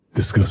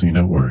Discussing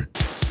Network.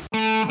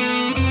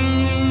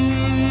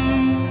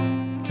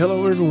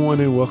 Hello, everyone,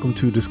 and welcome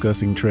to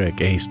Discussing Trek,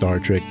 a Star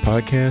Trek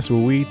podcast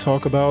where we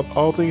talk about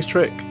all things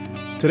Trek.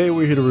 Today,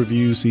 we're here to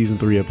review Season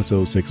 3,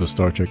 Episode 6 of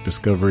Star Trek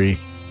Discovery,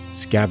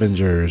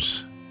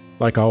 Scavengers.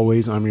 Like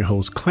always, I'm your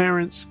host,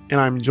 Clarence,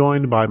 and I'm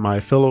joined by my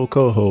fellow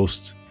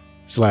co-hosts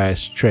 /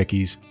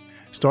 Trekkies,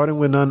 starting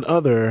with none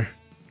other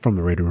from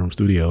the Radio Room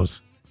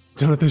Studios.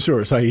 Jonathan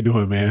Shorts, how you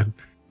doing, man?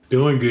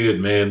 Doing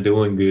good, man.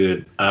 Doing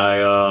good.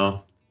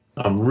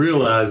 I'm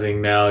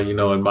realizing now,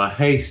 in my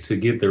haste to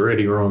get the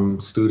Ready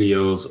Room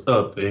Studios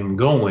up and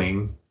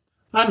going,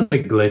 I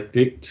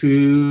neglected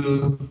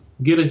to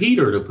get a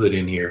heater to put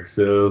in here.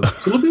 So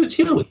it's a little bit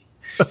chilly.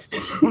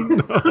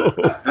 No.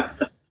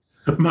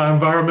 My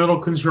environmental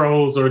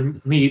controls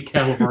need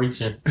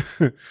calibration.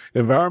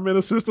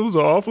 Environmental systems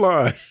are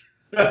offline.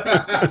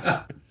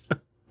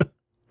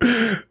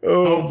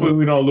 Hopefully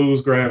we don't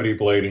lose gravity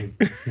plating.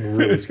 We're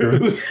really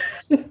screwed.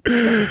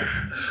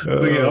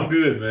 But yeah, I'm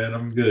good, man.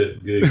 I'm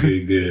good.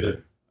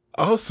 Good.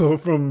 Also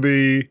from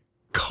the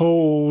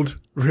cold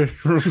Red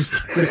Room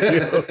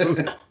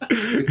Studios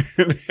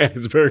in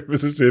Hattiesburg,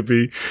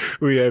 Mississippi,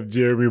 we have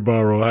Jeremy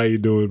Barrow. How you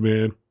doing,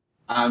 man?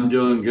 I'm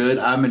doing good.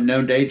 I'm in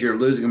no danger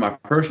of losing my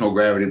personal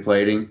gravity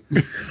plating.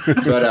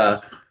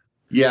 But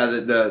yeah,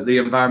 the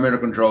environmental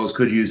controls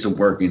could use some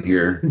work in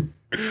here.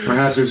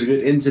 Perhaps there's a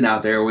good ensign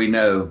out there we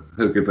know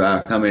who could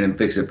come in and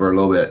fix it for a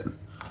little bit.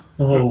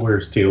 Oh,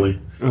 where's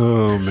Tilly?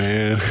 Oh,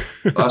 man.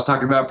 I was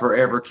talking about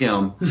Forever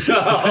Kim.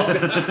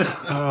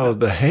 Oh,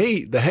 the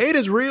hate. The hate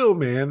is real,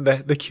 man.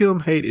 The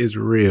Kim hate is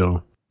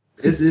real.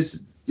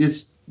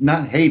 It's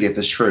not hate if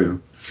it's true.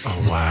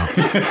 Oh, wow.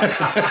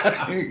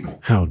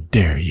 How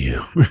dare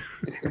you?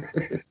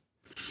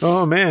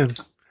 Oh, man.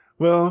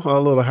 Well, a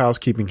little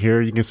housekeeping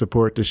here. You can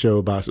support the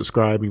show by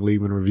subscribing,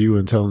 leaving a review,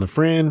 and telling a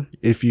friend.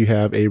 If you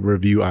have a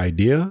review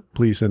idea,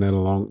 please send that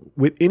along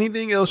with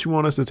anything else you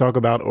want us to talk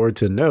about or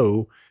to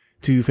know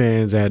to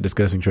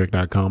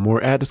fans@discussingtrek.com or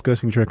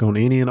 @discussingtrek on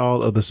any and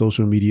all of the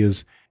social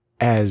medias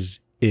as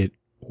it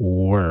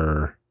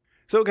were.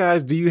 So,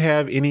 guys, do you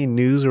have any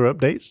news or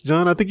updates?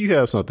 John, I think you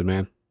have something,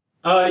 man.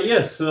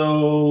 Yes.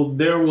 So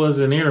there was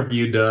an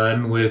interview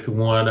done with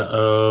one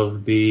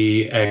of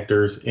the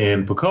actors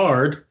in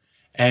Picard.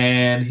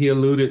 And he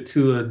alluded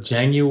to a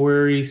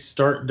January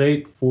start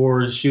date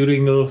for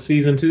shooting of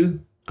season 2.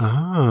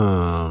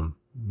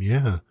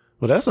 Yeah.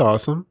 Well, that's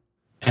awesome.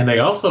 And they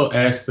also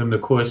asked him the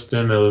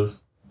question of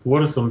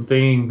what are some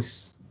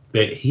things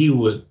that he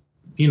would,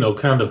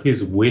 kind of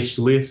his wish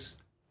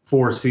list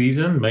for a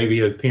season,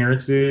 maybe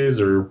appearances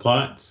or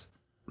plots.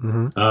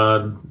 Mm-hmm.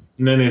 And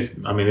then this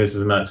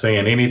is not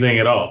saying anything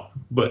at all,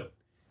 but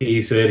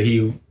he said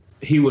he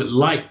would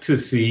like to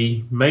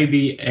see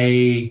maybe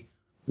a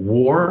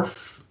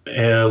Worf,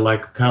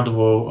 like kind of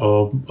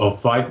a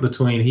fight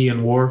between he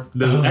and Worf.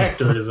 The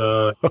actor is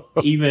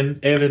Evan,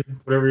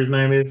 whatever his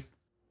name is.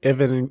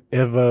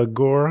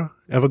 Evagora.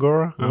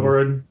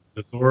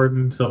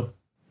 Gordon. So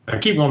I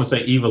keep wanting to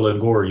say Eva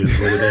Longoria.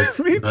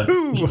 Me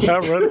too.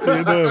 Ironically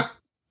enough.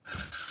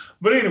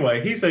 But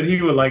anyway, he said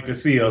he would like to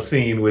see a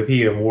scene with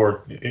he and Worf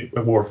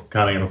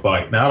kind of in a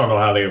fight. Now I don't know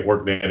how they would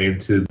work that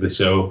into the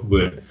show,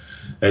 but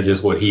that's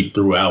just what he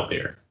threw out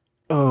there.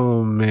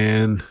 Oh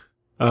man.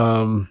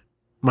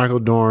 Michael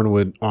Dorn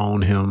would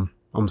own him.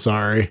 I'm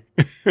sorry.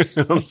 I'm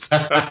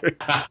sorry.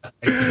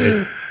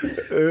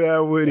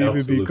 That wouldn't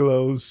even be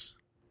close.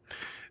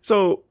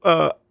 So,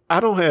 I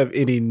don't have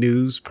any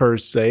news per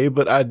se,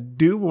 but I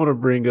do want to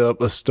bring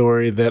up a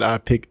story that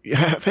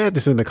I've had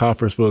this in the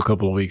coffers for a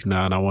couple of weeks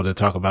now, and I want to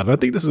talk about it. I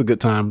think this is a good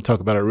time to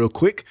talk about it real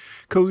quick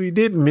because we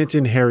did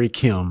mention Harry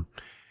Kim.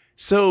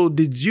 So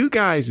did you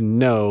guys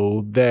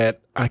know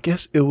that I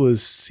guess it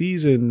was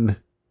season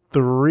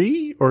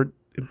 3 or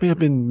it may have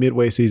been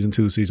midway season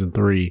 2, season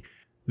 3.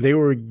 They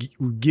were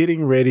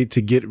getting ready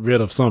to get rid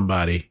of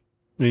somebody.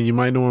 And you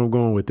might know where I'm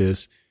going with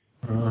this.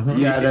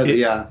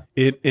 Yeah.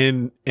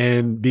 And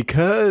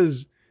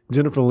because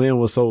Jennifer Lynn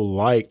was so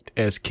liked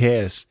as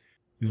Cass,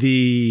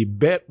 the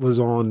bet was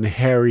on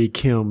Harry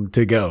Kim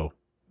to go.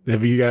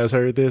 Have you guys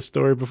heard this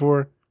story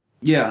before?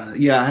 Yeah,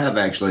 I have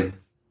actually.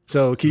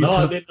 So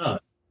I did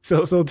not.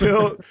 So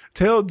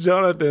tell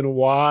Jonathan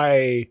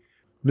why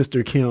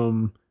Mr.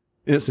 Kim,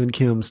 Ensign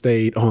Kim,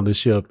 stayed on the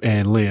ship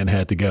and Lynn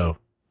had to go.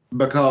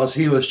 Because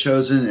he was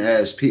chosen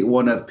as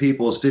one of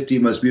People's 50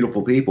 most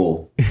beautiful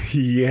people.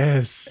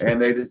 Yes. And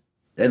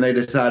they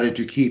decided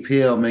to keep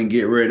him and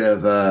get rid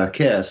of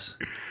Kess.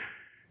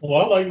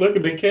 Well, I like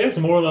looking at Kess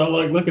more than I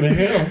like looking at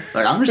him.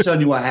 Like, I'm just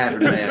telling you what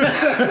happened, man.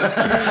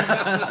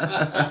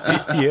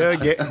 Yeah,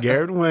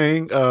 Garrett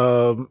Wang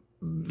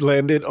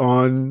landed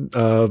on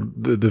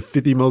the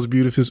 50 most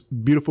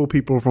beautiful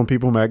people from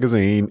People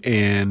magazine,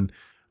 and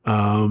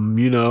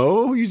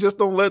you just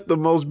don't let the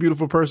most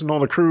beautiful person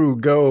on the crew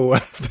go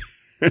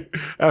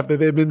after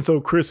they've been so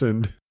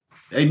christened.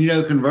 And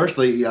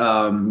conversely,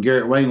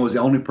 Garrett Wang was the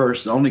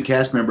only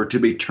cast member to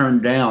be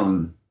turned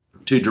down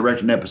to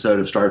direct an episode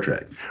of Star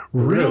Trek.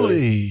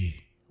 Really?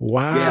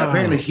 Wow. Yeah,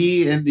 apparently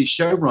he and the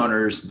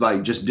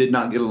showrunners just did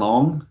not get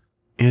along.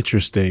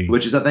 Interesting.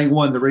 Which is, I think,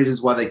 one of the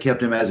reasons why they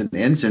kept him as an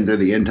ensign through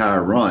the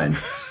entire run.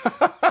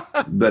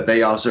 But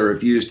they also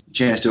refused the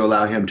chance to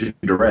allow him to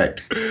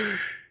direct.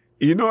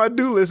 You know, I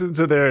do listen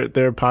to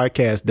their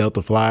podcast,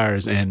 Delta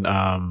Flyers, and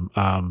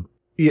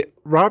yeah,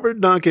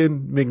 Robert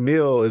Duncan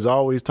McNeil is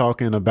always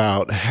talking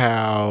about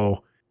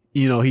how,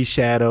 you know, he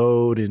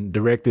shadowed and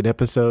directed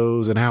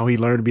episodes and how he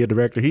learned to be a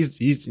director. He's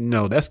you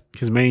know, that's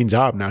his main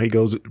job now. He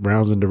goes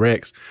rounds and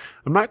directs.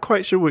 I'm not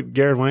quite sure what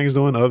Garrett Wang's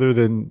doing other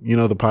than, you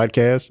know, the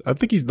podcast. I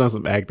think he's done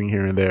some acting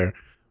here and there.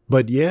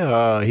 But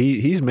yeah,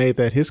 he's made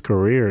that his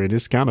career, and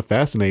it's kind of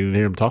fascinating to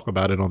hear him talk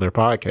about it on their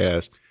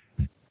podcast.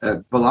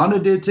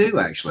 Balana did too,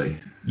 actually.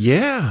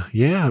 Yeah,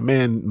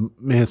 man,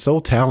 so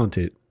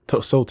talented.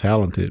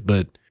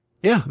 But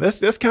yeah,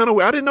 that's kind of,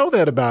 I didn't know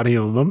that about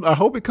him. I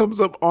hope it comes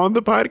up on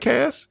the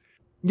podcast.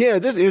 Yeah,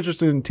 just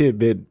interesting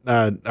tidbit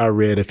I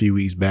read a few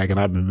weeks back, and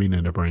I've been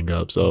meaning to bring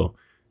up. So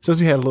since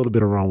we had a little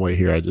bit of wrong way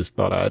here, I just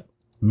thought I'd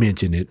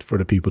mention it for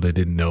the people that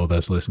didn't know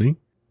that's listening.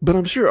 But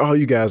I'm sure all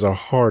you guys are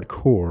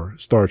hardcore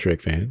Star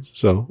Trek fans.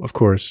 So of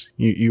course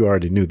you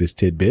already knew this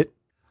tidbit.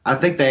 I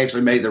think they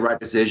actually made the right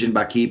decision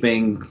by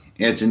keeping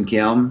Ensign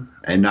Kim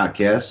and not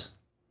Kess.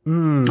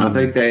 I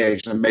think they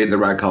actually made the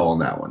right call on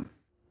that one.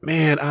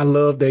 Man, I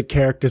love that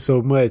character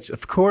so much.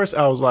 Of course,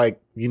 I was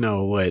like, you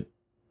know, what,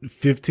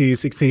 15,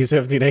 16,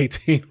 17,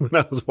 18 when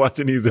I was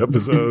watching these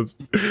episodes.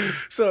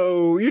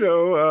 So, you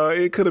know,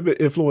 it could have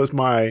influenced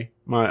my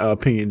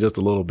opinion just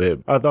a little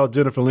bit. I thought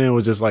Jennifer Lynn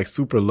was just like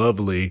super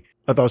lovely.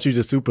 I thought she was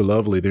just super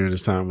lovely during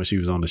this time when she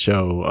was on the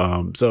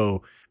show.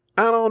 So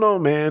I don't know,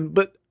 man,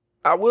 but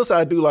I will say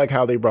I do like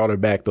how they brought her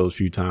back those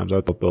few times.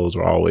 I thought those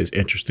were always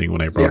interesting when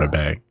they brought her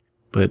back.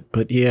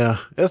 But yeah,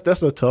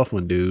 that's a tough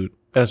one, dude.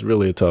 That's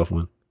really a tough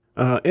one.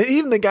 And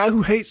even the guy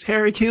who hates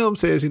Harry Kim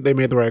says they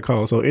made the right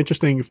call. So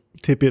interesting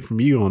tidbit from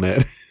you on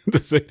that to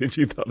say that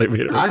you thought they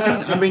made it right.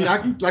 I mean,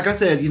 like I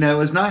said, you know,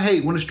 it's not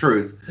hate when it's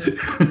truth.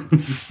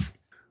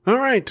 All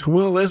right.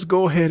 Well, let's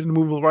go ahead and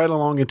move right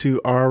along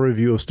into our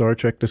review of Star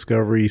Trek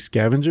Discovery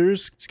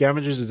Scavengers.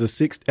 Scavengers is the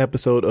 6th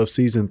episode of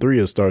season 3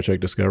 of Star Trek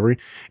Discovery.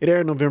 It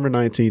aired November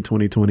 19,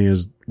 2020,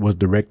 was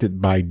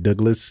directed by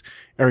Douglas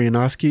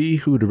Arianosky,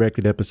 who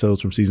directed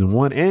episodes from season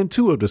 1 and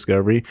 2 of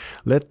Discovery,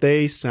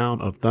 Lethe,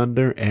 Sound of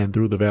Thunder, and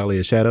Through the Valley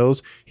of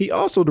Shadows. He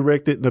also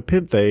directed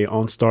Nepenthe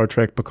on Star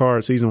Trek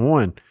Picard season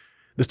 1.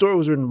 The story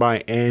was written by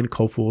Ann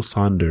Kofel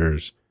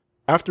Saunders.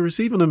 After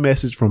receiving a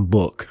message from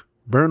Book,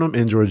 Burnham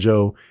and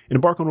Georgiou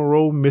embark on a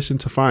rogue mission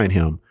to find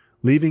him,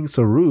 leaving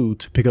Saru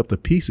to pick up the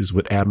pieces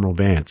with Admiral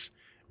Vance.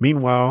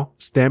 Meanwhile,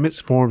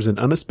 Stamets forms an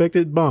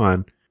unexpected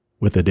bond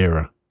with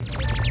Adira.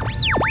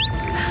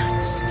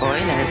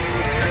 Spoilers.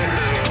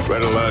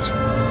 Red alert.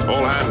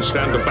 All hands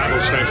stand to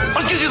battle stations.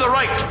 What gives you the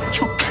right?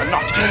 You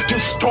cannot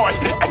destroy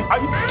an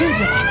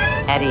idea.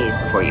 At ease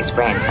before you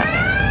sprain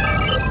something.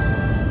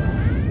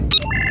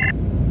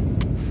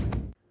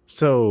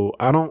 So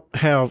I don't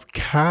have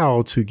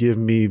Kyle to give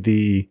me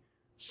the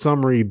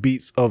summary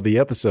beats of the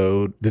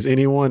episode. Does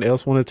anyone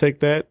else want to take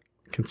that?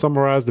 Can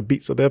summarize the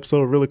beats of the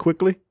episode really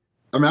quickly?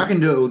 I mean, I can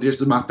do it with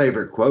just my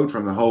favorite quote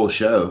from the whole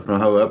show, from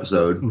the whole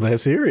episode.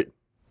 Let's hear it.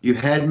 You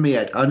had me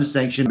at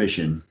unsanctioned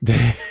mission.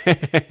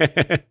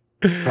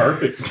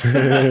 Perfect.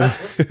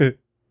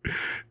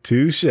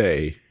 Touche.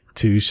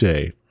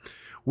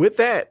 With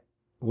that,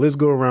 let's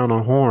go around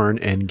a horn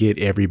and get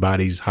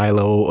everybody's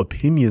high-level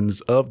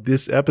opinions of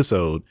this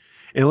episode.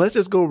 And let's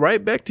just go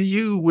right back to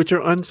you with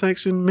your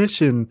unsanctioned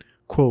mission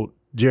quote.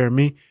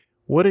 Jeremy,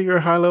 what are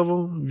your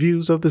high-level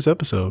views of this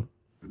episode?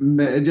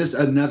 Just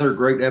another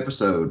great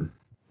episode.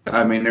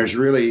 I mean,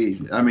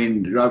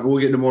 we'll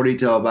get into more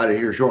detail about it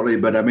here shortly,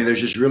 but I mean, there's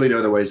just really no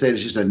other way to say it.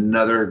 It's just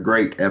another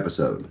great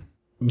episode.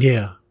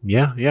 Yeah,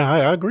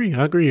 I agree.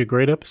 A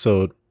great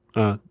episode.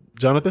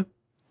 Jonathan?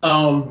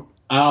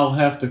 I'll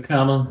have to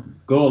kind of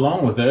go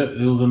along with that.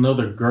 It was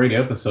another great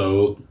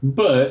episode,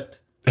 but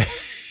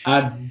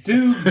I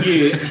do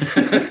get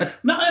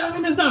no. I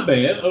mean, it's not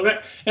bad. Okay,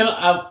 and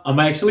I'm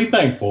actually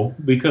thankful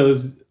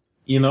because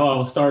I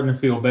was starting to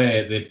feel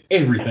bad that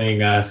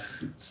everything I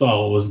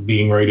saw was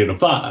being rated a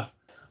 5.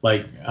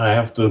 Like I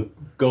have to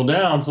go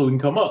down so we can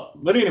come up.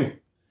 But anyway,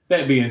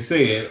 that being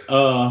said,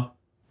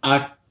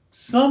 I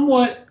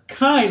somewhat,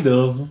 kind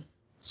of,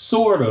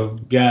 sort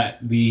of got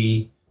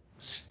the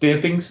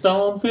stepping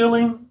stone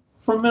feeling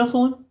from this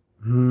one.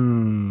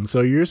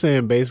 So you're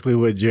saying basically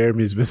what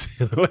Jeremy's been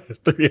saying the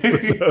last 3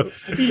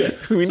 episodes. Yeah.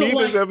 We need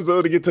this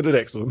episode to get to the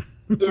next one.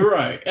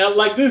 Right. And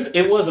like this,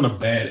 it wasn't a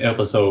bad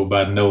episode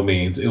by no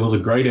means. It was a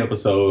great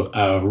episode.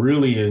 I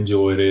really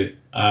enjoyed it.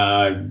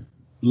 I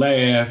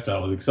laughed. I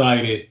was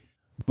excited.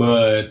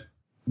 But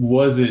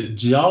was it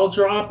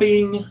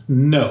jaw-dropping?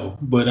 No.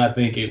 But I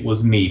think it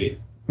was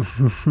needed.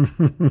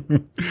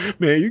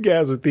 Man, you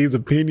guys with these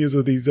opinions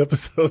of these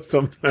episodes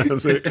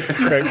sometimes it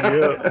crack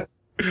me up.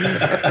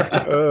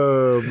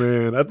 Oh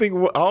man, I think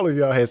all of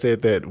y'all had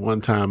said that one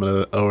time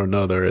or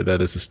another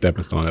that it's a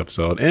stepping stone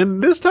episode,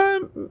 and this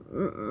time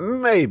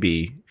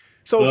maybe.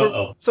 So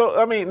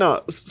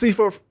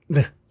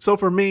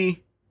for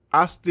me,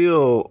 I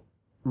still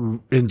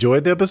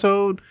enjoyed the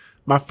episode.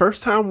 my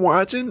first time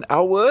watching,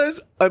 I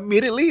was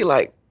immediately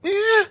like,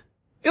 yeah,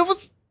 it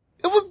was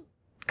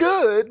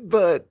good,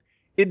 but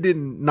it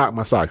didn't knock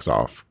my socks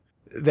off.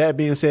 That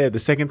being said, the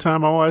second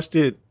time I watched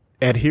it,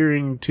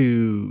 adhering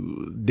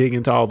to dig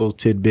into all those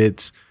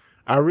tidbits,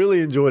 I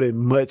really enjoyed it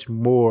much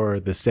more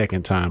the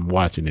second time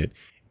watching it.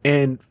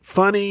 And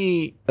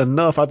funny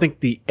enough, I think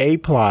the A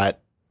plot,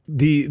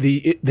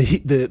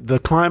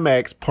 the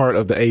climax part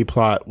of the A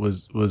plot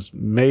was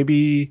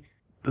maybe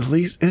the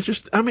least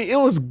interesting. I mean, it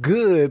was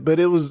good, but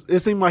it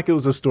seemed like it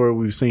was a story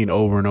we've seen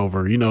over and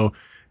over. You know,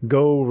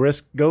 go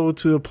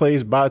to a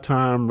place, buy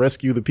time,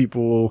 rescue the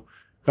people,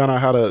 find out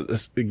how to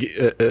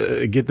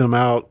get them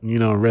out, you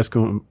know,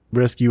 rescue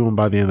them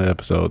by the end of the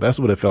episode. That's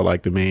what it felt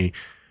like to me.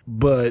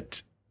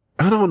 But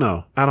I don't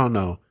know. And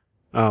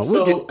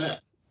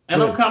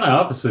I'm kind of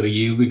opposite of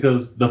you,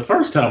 because the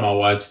first time I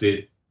watched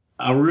it,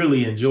 I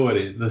really enjoyed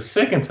it. The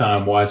second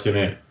time watching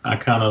it, I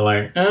kind of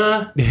like,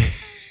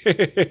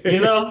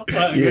 you know,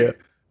 yeah.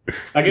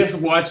 I guess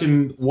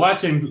watching,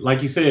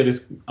 like you said,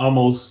 it's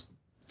almost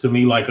to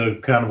me like a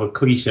kind of a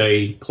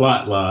cliche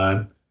plot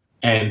line.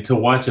 And to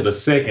watch it a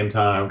second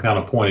time kind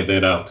of pointed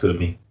that out to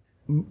me.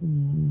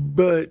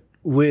 But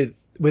with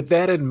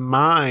that in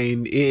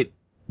mind, it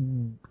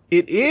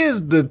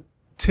is the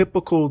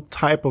typical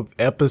type of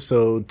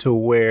episode to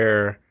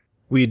where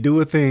we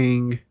do a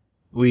thing,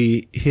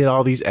 we hit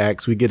all these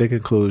acts, we get a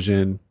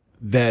conclusion,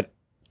 that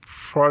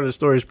part of the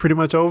story is pretty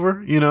much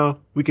over. You know,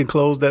 we can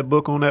close that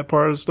book on that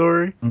part of the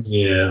story.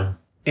 Yeah.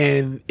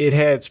 And it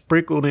had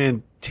sprinkled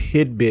in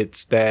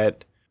tidbits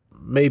that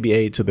maybe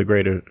aid to the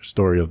greater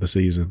story of the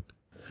season.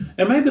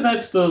 And maybe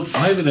that's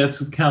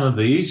kind of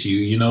the issue.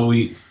 You know,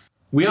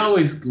 we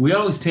always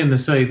tend to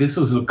say this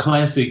was a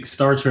classic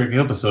Star Trek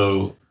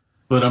episode,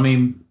 but I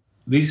mean,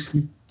 these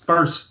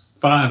first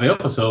 5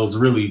 episodes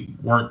really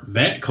weren't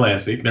that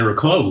classic. They were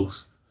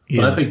close.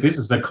 Yeah. But I think this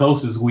is the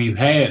closest we've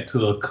had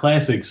to a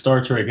classic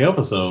Star Trek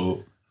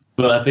episode.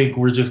 But I think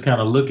we're just kind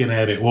of looking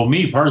at it. Well,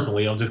 me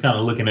personally, I'm just kind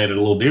of looking at it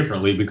a little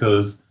differently,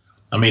 because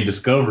I mean,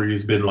 Discovery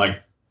has been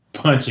like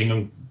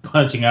punching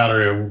out of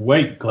their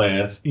weight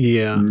class.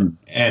 Yeah.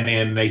 And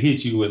then they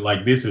hit you with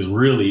like, this is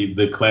really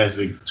the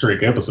classic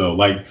Trek episode.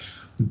 Like,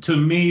 to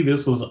me,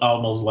 this was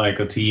almost like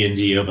a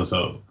TNG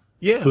episode.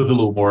 Yeah. With a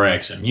little more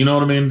action. You know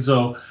what I mean?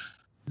 So,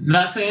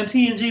 not saying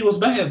TNG was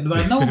bad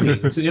by no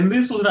means. And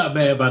this was not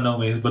bad by no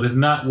means, but it's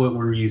not what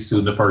we're used to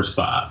in the first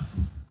 5.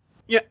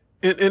 Yeah.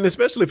 And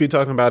especially if you're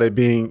talking about it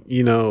being,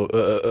 you know,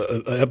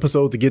 an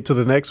episode to get to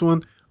the next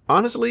one.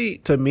 Honestly,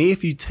 to me,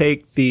 if you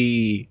take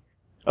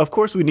of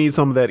course, we need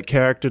some of that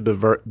character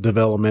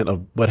development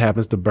of what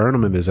happens to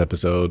Burnham in this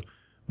episode.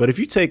 But if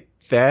you take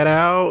that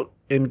out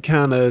and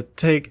kind of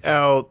take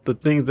out the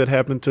things that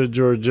happen to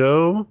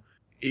Georgiou,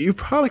 you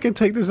probably can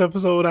take this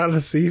episode out of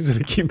the season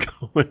and keep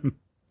going.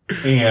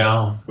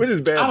 Yeah. Which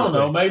is bad. I don't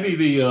know. Maybe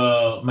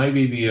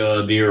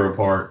the Dira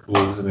part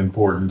was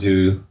important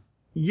too.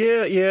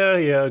 Yeah.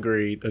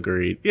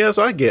 Agreed. Yeah.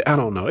 So I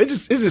don't know. It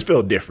just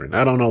felt different.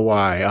 I don't know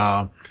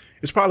why.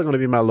 It's probably going to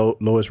be my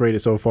lowest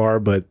rated so far,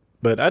 but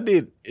I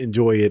did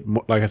enjoy it,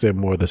 like I said,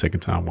 more the second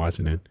time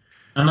watching it.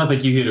 And I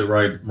think you hit it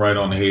right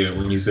on the head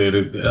when you said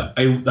it.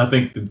 I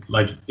think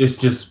it's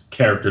just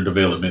character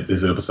development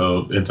this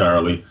episode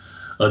entirely.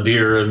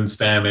 Adira and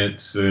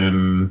Stamets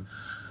and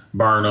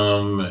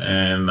Burnham,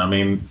 and I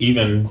mean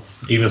even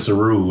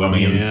Saru. I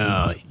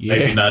mean,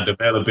 maybe not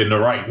developing the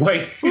right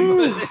way.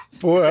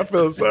 Boy, I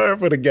feel sorry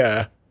for the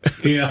guy.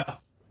 Yeah.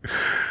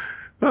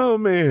 Oh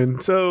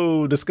man!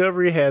 So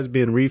Discovery has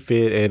been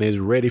refit and is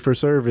ready for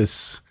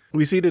service.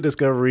 We see that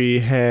Discovery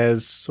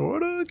has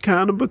sort of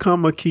kind of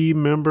become a key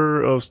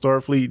member of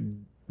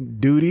Starfleet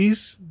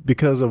duties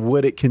because of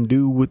what it can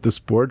do with the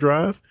spore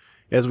drive,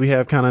 as we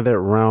have kind of that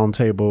round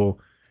table,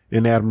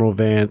 and Admiral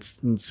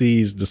Vance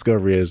sees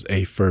Discovery as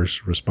a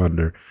first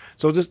responder.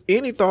 So just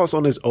any thoughts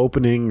on this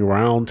opening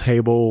round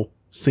table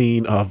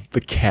scene of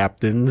the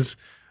captains?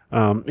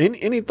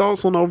 Any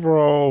thoughts on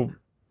overall?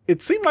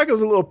 It seemed like it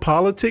was a little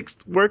politics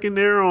working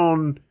there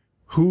on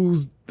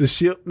who's the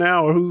ship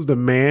now or who's the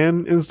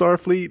man in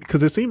Starfleet,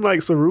 because it seemed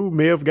like Saru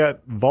may have got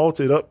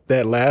vaulted up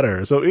that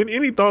ladder. So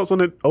any thoughts on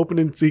the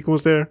opening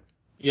sequence there?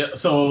 Yeah,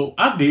 so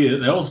I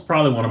did. That was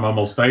probably one of my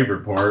most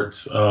favorite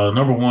parts.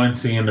 Number one,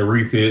 seeing the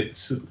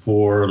refits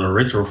for the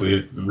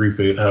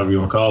refit, however you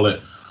want to call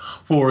it,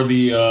 for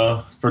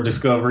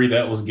Discovery.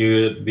 That was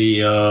good.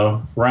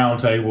 The round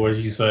table,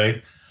 as you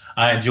say,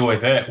 I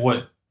enjoyed that.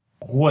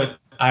 What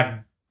I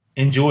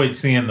enjoyed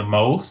seeing the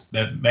most,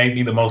 that made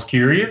me the most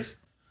curious,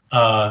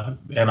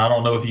 and I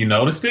don't know if you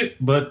noticed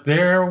it, but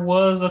there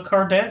was a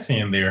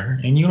Cardassian there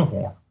in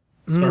uniform,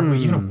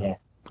 Starfleet uniform.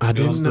 I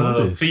didn't notice.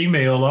 It was the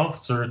female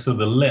officer to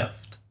the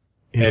left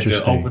at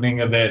the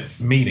opening of that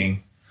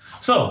meeting.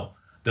 So,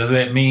 does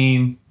that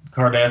mean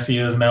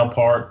Cardassia is now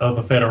part of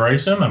the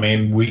Federation? I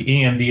mean,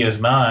 we end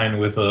DS9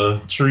 with a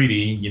treaty.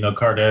 You know,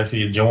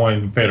 Cardassia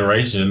joined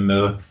Federation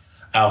to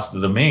oust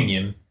the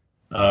Dominion.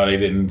 They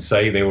didn't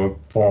say they were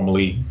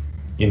formally,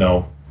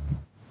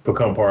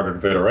 become part of the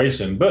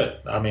Federation.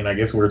 But, I mean, I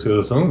guess we're to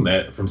assume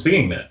that from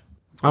seeing that.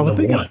 I would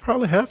think I'd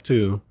probably have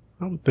to.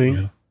 I would think.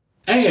 Yeah.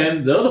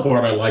 And the other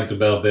part I liked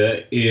about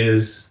that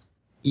is,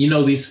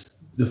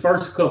 the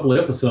first couple of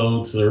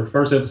episodes or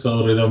first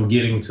episode of them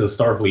getting to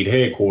Starfleet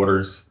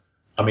headquarters.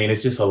 I mean,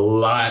 it's just a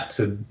lot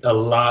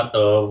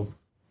of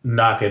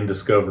knocking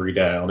Discovery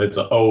down. It's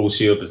an old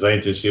ship, it's an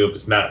ancient ship,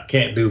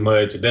 can't do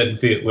much, it doesn't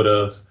fit with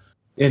us.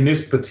 In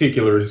this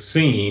particular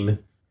scene,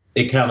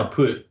 it kind of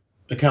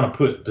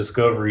put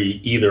Discovery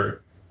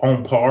either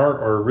on par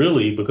or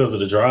really, because of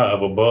the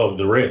drive, above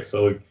the rest.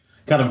 So it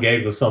kind of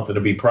gave us something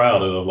to be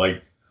proud of.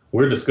 Like,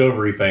 we're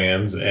Discovery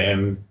fans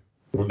and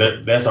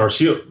that's our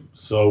ship.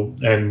 So,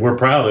 and we're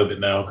proud of it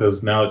now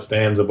because now it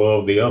stands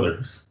above the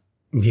others.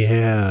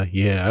 Yeah.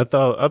 I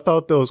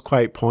thought that was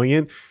quite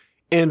poignant.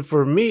 And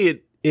for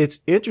me,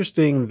 it's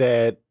interesting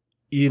that,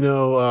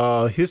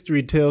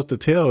 history tells the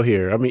tale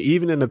here. I mean,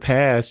 even in the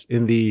past,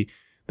 in the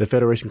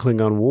Federation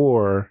Klingon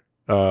War,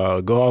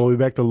 go all the way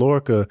back to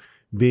Lorca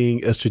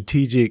being a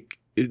strategic,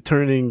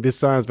 turning this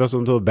science vessel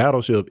into a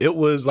battleship. It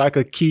was like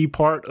a key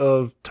part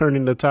of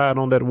turning the tide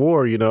on that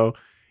war, and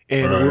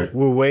right.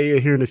 we're way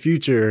here in the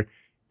future.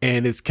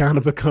 And it's kind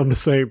of become the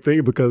same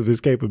thing because of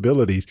his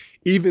capabilities,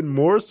 even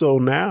more so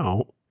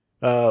now,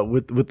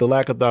 with the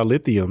lack of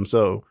dilithium.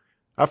 So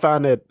I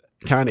find that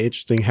kind of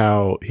interesting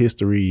how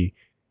history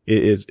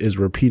is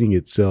repeating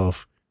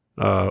itself,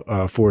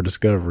 for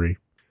Discovery.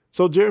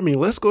 So Jeremy,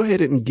 let's go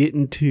ahead and get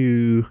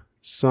into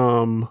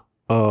some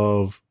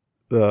of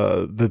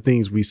the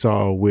things we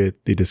saw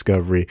with the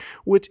Discovery,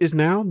 which is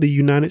now the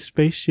United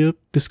Spaceship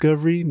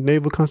Discovery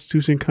Naval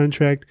Constitution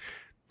Contract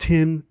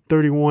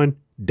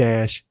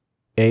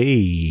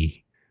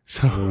 1031-A.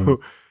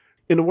 So,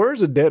 in the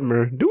words of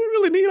Detmer, do we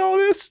really need all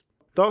this?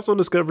 Thoughts on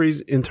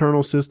Discovery's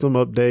internal system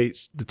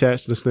updates,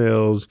 detached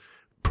nacelles,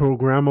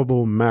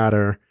 programmable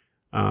matter?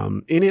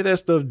 Any of that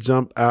stuff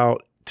jump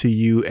out to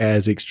you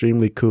as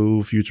extremely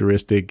cool,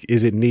 futuristic?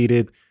 Is it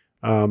needed?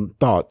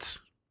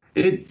 Thoughts?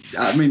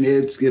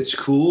 It's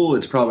cool.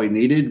 It's probably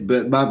needed,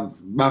 but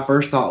my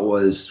first thought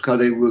was, because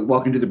they were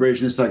walking to the bridge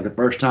and it's like the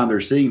first time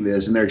they're seeing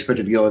this and they're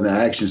expected to go into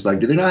action. It's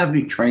like, do they not have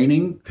any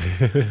training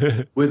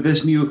with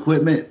this new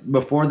equipment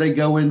before they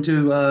go out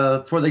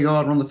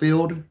on the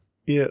field?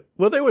 Yeah.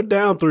 Well, they were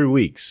down 3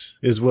 weeks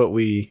is what what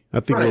we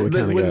kind of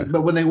got.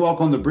 But when they walk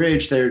on the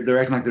bridge, they're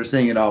acting like they're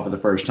seeing it all for the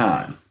first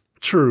time.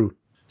 True.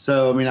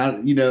 So, I mean,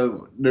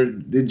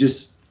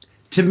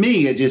 to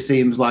me, it just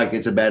seems like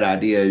it's a bad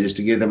idea just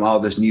to give them all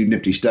this new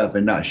nifty stuff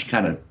and not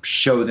kind of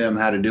show them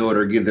how to do it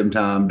or give them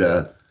time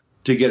to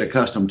get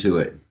accustomed to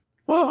it.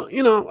 Well,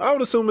 I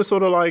would assume it's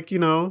sort of like,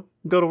 go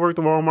to work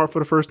to Walmart for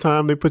the first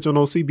time. They put you on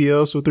those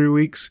CBLs for 3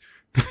 weeks.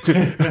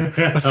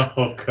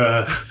 Oh,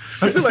 God.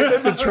 I feel like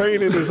they've been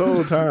training this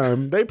whole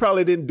time. They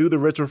probably didn't do the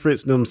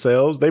retrofits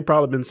themselves. They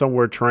probably been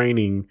somewhere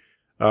training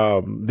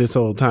this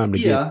whole time to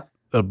get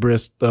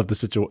abreast of the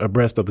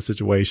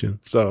situation.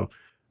 So,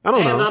 I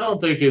don't know. I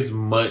don't think it's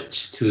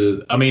much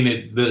to. I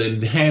mean, the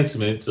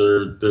enhancements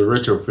or the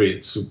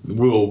retrofits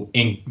will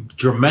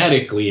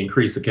dramatically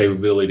increase the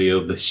capability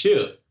of the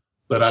ship,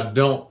 but I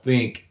don't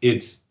think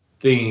it's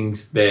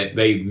things that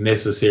they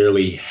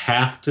necessarily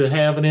have to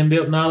have an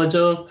in-depth knowledge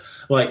of.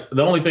 Like,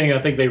 the only thing I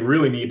think they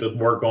really need to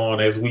work on,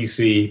 as we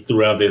see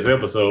throughout this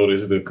episode,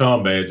 is the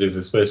comm badges,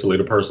 especially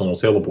the personal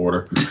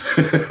teleporter.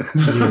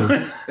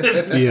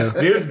 Yeah.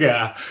 This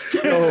guy.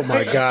 Oh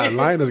my God,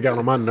 Linus got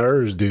on my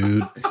nerves,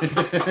 dude.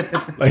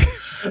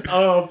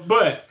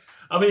 But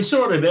I mean,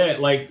 short of that,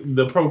 like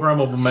the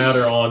programmable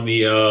matter on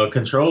the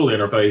control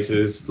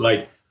interfaces,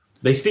 like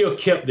they still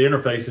kept the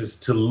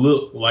interfaces to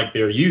look like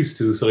they're used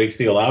to, so they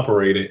still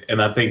operate it.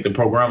 And I think the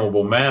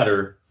programmable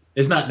matter,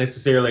 it's not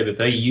necessarily that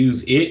they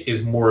use it,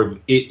 it's more of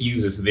it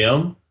uses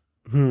them.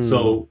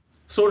 So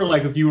sort of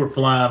like if you were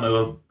flying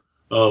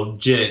a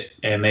jet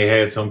and they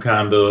had some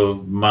kind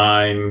of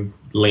mind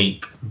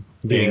link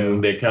thing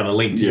that kind of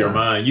linked to your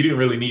mind. You didn't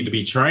really need to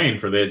be trained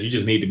for that. You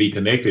just need to be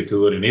connected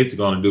to it and it's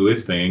going to do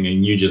its thing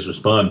and you just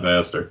respond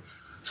faster.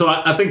 So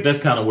I think that's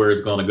kind of where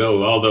it's going to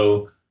go.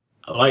 Although,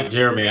 like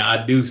Jeremy,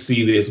 I do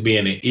see this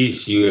being an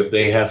issue if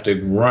they have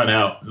to run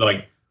out.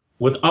 Like,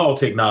 with all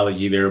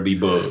technology, there will be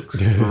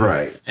bugs.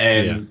 Right.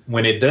 And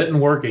when it doesn't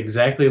work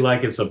exactly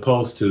like it's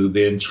supposed to,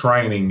 then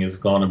training is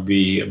going to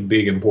be a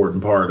big,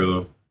 important part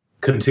of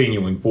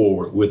continuing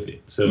forward with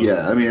it. So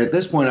yeah, I mean, at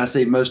this point, I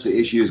say most of the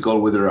issues go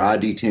with their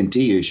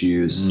ID10T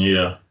issues.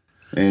 Yeah.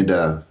 And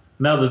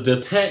now the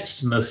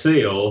detached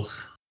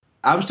nacelles.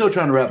 I'm still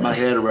trying to wrap my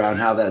head around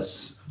how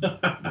that's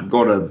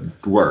going to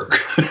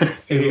work.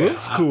 It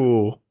looks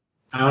cool.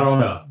 I don't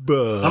know.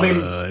 But I mean,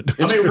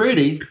 it's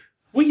pretty.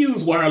 We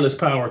use wireless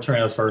power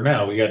transfer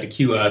now. We got the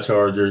QI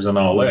chargers and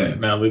all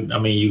that. Now, I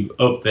mean, you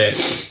up that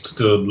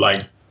to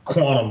like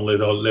quantum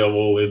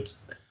level.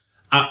 It's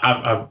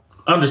I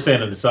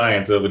understanding the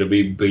science of it to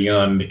be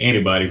beyond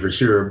anybody for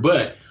sure.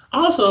 But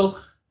also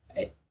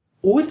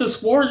with the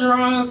spore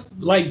drive,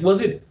 like,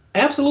 was it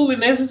absolutely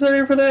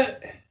necessary for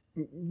that?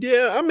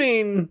 Yeah, I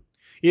mean,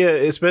 yeah,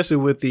 especially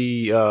with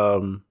the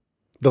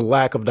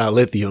lack of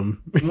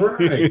dilithium.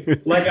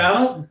 Right. Like, I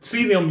don't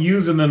see them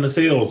using the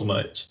nacelles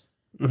much.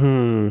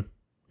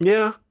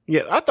 Yeah.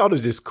 I thought it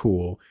was just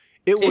cool.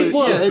 It was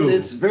Yeah, cool.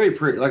 it's very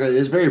pretty. Like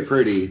it's very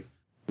pretty,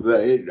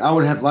 but I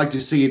would have liked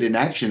to see it in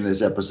action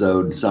this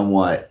episode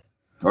somewhat,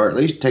 or at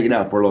least take it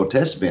out for a little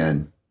test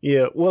spin.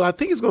 Yeah, well, I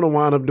think it's going to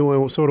wind up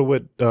doing sort of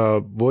what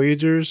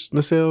Voyager's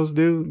nacelles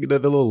do, the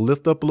little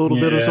lift up a little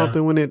bit or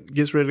something when it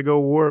gets ready to go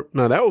warp.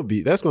 No,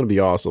 that's going to be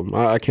awesome.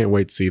 I can't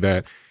wait to see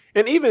that.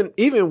 And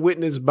even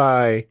witnessed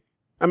by,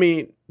 I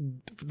mean,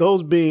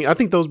 I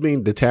think those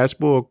being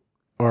detachable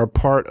are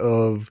part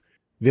of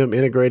them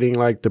integrating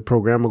like the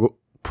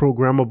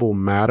programmable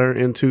matter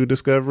into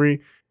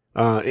Discovery.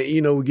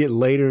 We get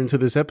later into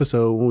this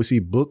episode when we see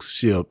Book's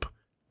ship.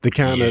 The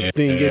kind of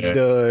thing it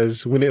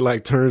does when it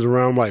like turns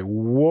around, I'm like,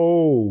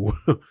 whoa.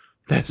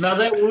 Now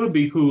that would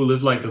be cool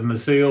if like the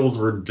nacelles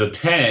were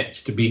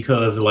detached,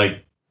 because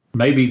like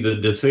maybe the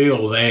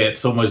nacelles add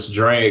so much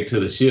drag to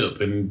the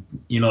ship, and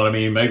you know what I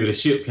mean? Maybe the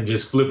ship can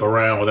just flip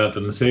around without the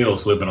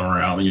nacelles flipping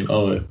around, and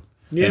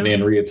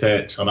then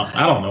reattach.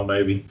 I don't know,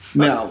 maybe.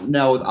 Now,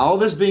 with all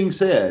this being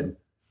said,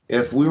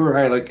 if we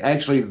were like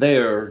actually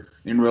there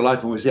in real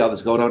life when we see all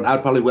this going on,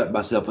 I'd probably wet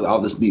myself with all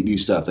this neat new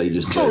stuff they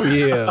just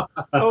did.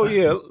 Oh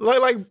yeah.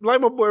 Like my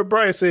boy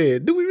Brian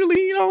said, do we really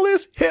need all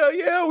this? Hell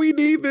yeah, we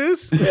need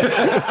this. I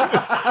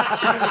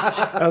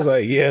was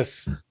like,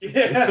 yes.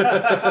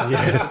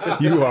 Yeah,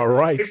 you are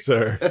right,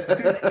 sir.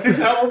 I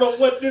don't know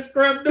what this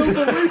crap do,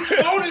 but we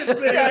own it.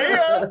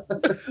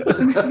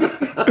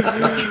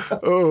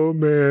 Oh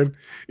man.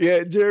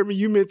 Yeah, Jeremy,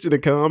 you mentioned the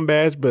comm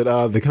badge, but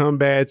the comm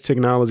badge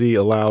technology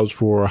allows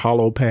for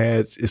hollow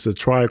pads. It's a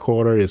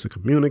tricorder, it's a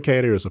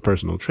communicator, it's a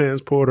personal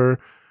transporter.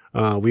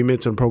 We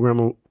mentioned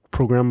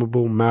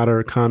programmable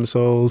matter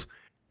consoles.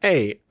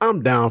 Hey,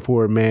 I'm down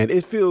for it, man.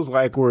 It feels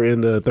like we're in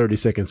the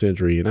 32nd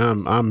century, and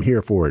I'm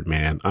here for it,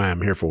 man. I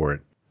am here for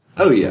it.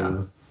 Oh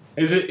yeah.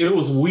 It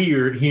was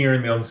weird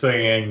hearing them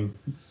saying,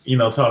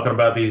 talking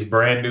about these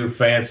brand new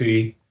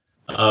fancy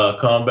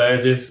comm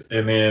badges,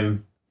 and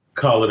then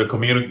call it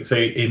a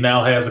say it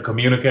now has a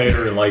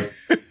communicator in like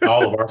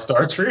all of our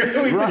Star Trek.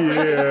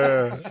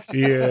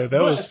 Yeah, that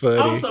was funny.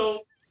 Also,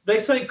 they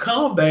say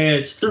comm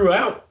badge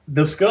throughout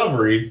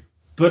Discovery,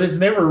 but it's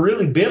never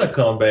really been a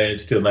comm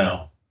badge till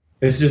now.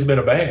 It's just been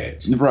a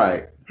badge.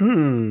 Right.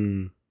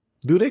 Do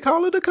they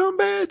call it a comm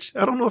badge?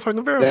 I don't know if I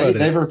can verify that.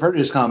 They've referred to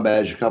this comm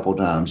badge a couple of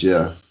times,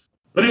 yeah.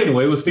 But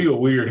anyway, it was still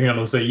weird hearing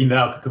them say you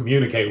now can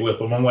communicate with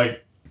them. I'm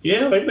like,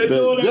 yeah, they've been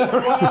doing that for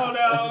a while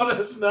now.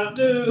 That's not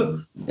new.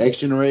 X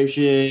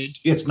Generation,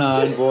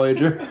 DS9,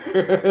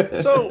 Voyager.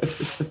 So,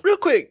 real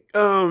quick,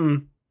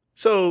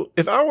 so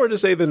if I were to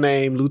say the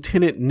name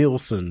Lieutenant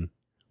Nielsen,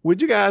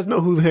 would you guys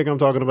know who the heck I'm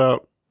talking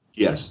about?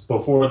 Yes.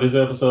 Before this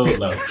episode,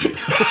 no.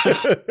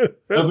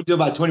 Up until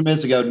about 20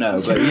 minutes ago, no.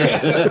 But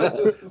yeah.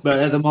 But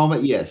at the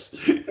moment, yes.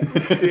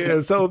 Yeah,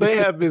 so they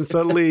have been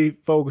subtly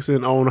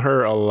focusing on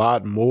her a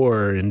lot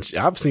more. And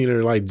I've seen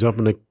her like jump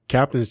in the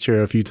captain's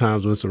chair a few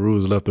times when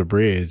Saru's left the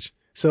bridge.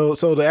 So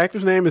the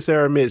actor's name is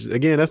Sarah Mitch.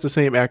 Again, that's the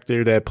same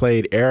actor that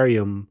played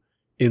Ariam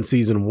in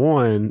season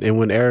 1. And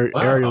when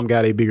Ariam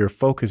got a bigger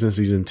focus in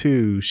season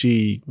 2,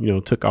 she,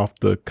 took off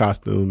the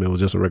costume and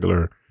was just a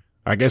regular,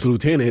 I guess,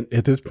 lieutenant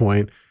at this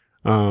point.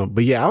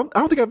 But yeah, I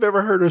don't think I've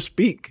ever heard her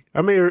speak.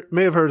 I may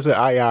have heard her say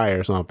aye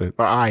or something,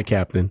 or aye,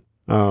 Captain.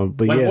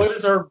 But yeah. What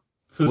is her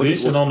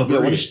position on the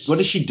bridge? What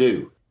does she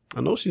do?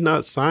 I know she's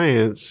not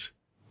science.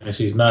 And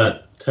she's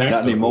not tactical.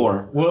 Not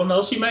anymore. Well,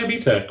 no, she may be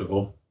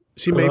tactical.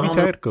 She may be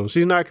tactical.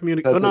 She's not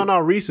communicating. No,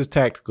 Reese is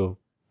tactical.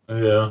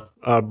 Yeah.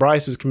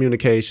 Bryce is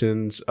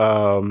communications.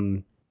 I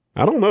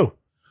don't know.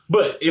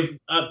 But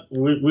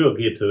we'll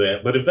get to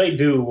that. But if they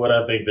do what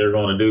I think they're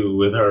going to do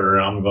with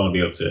her, I'm going to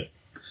be upset.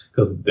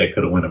 Because that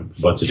could have went a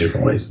bunch of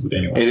different ways. But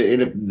anyway.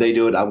 And if they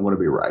do it, I'm going to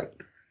be right.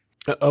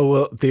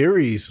 Well,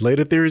 theories.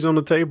 Later theories on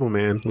the table,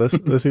 man. Let's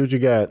see what you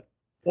got.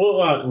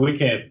 Well, we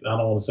can't. I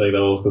don't want to say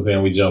those because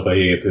then we jump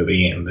ahead to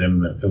the end,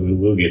 and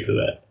we'll get to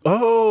that.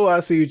 Oh, I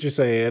see what you're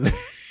saying.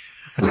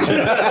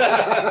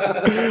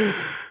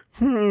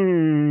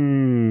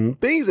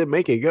 Things that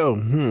make it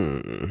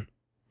go.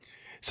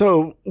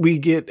 So we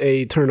get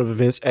a turn of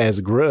events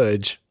as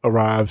Grudge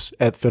arrives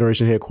at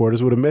Federation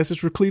headquarters with a message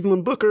for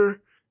Cleveland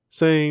Booker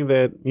saying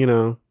that,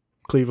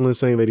 Cleveland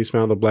saying that he's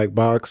found the black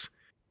box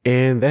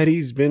and that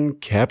he's been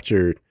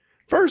captured.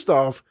 First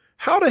off,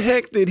 how the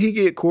heck did he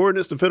get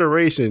coordinates to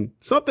Federation?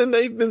 Something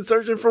they've been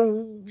searching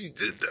for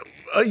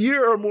a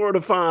year or more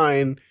to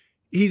find.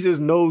 He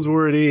just knows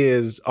where it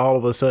is all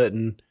of a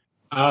sudden.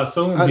 I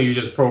assume he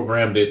just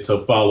programmed it to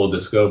follow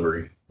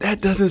Discovery.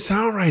 That doesn't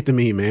sound right to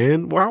me,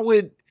 man.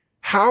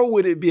 How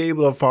would it be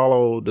able to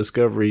follow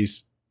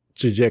Discovery's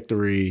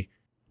trajectory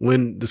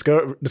when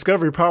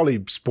Discovery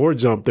probably spore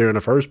jumped there in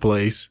the first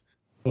place?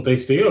 But they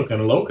still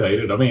can locate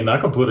it. I mean, I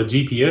can put a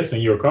GPS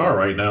in your car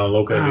right now and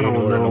locate it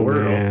anywhere in the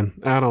world. Man.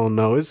 I don't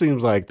know. It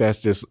seems like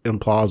that's just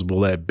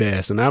implausible at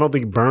best. And I don't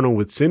think Burnham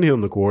would send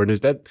him the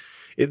coordinates.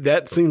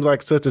 That seems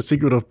like such a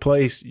secretive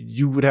place.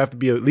 You would have to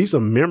be at least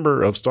a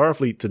member of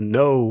Starfleet to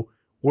know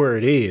where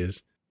it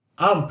is.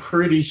 I'm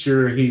pretty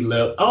sure he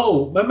left.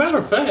 Oh, as a matter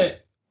of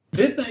fact,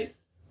 didn't they?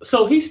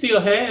 So he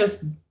still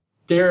has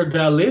their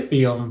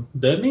dilithium,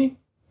 doesn't he?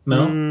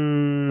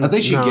 No. I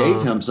think she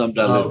gave him some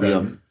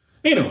dilithium.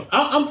 Anyway,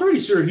 I'm pretty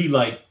sure he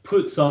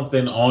put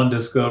something on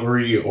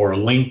Discovery or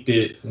linked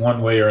it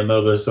one way or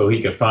another so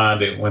he could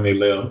find it when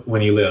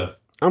he left.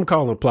 I'm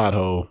calling plot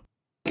hole.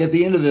 At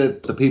the end of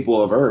the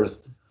People of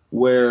Earth,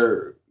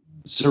 where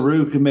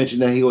Saru could mention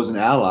that he was an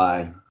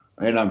ally,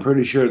 and I'm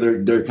pretty sure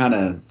they're kind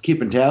of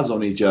keeping tabs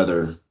on each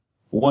other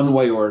one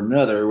way or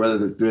another,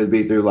 whether it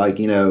be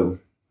through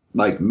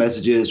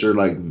messages or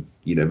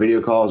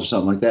video calls or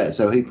something like that.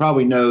 So he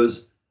probably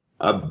knows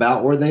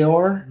about where they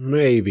are.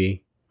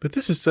 Maybe. But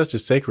this is such a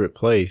sacred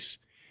place.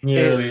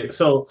 Yeah.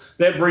 So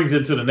that brings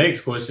it to the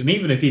next question.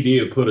 Even if he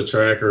did put a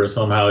tracker or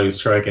somehow he's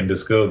tracking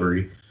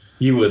Discovery,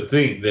 you would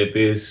think that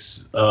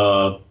this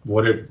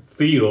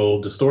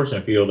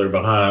distortion field they're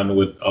behind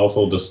would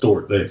also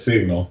distort that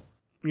signal.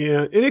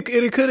 Yeah. And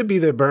it could be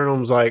that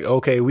Burnham's like,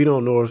 okay, we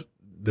don't know if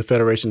the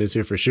Federation is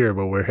here for sure,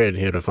 but we're heading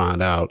here to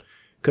find out.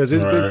 Because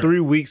it's been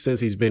 3 weeks since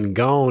he's been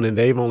gone, and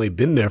they've only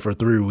been there for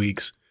 3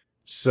 weeks.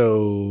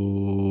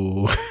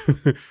 So...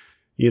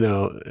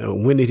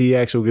 when did he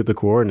actually get the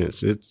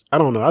coordinates? I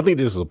don't know. I think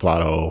this is a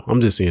plot hole.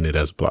 I'm just seeing it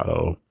as a plot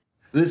hole.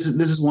 This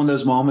is one of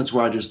those moments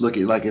where I just look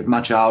at, if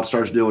my child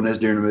starts doing this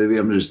during the movie,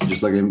 I'm just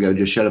looking at him go,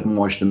 just shut up and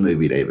watch the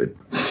movie, David.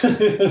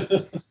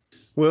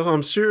 Well,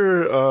 I'm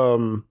sure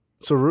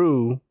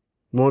Saru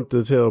wanted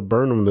to tell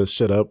Burnham to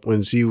shut up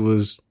when she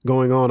was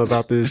going on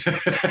about this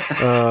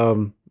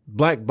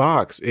black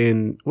box.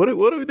 And what do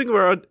we think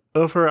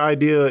of her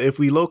idea if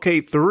we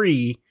locate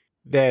 3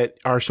 that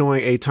are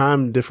showing a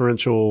time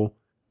differential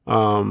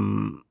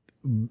greater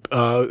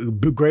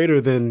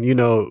than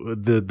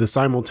the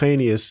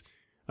simultaneous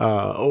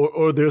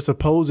or their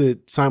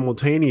supposed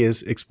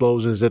simultaneous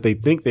explosions that they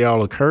think they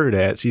all occurred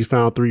at. She's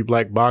found 3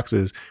 black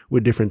boxes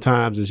with different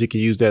times, and she can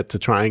use that to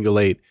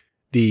triangulate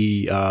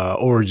the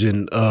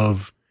origin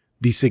of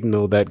the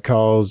signal that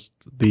caused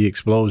the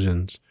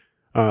explosions.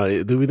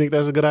 Do we think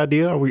that's a good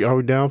idea? Are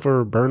we down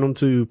for Burnham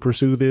to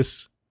pursue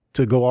this,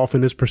 to go off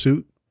in this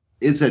pursuit?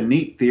 It's a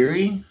neat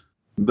theory,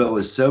 but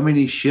with so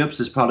many ships,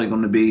 it's probably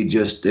going to be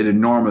just an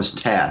enormous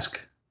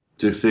task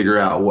to figure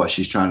out what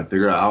she's trying to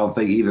figure out. I don't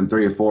think even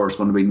 3 or 4 is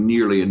going to be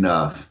nearly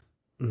enough.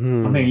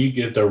 Mm-hmm. I mean, you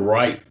get the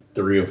right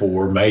 3 or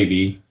 4,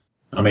 maybe.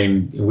 I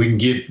mean, we can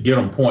get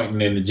them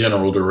pointing in the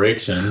general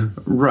direction.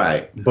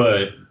 Right.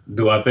 But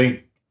do I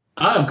think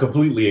I'm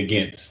completely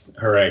against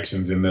her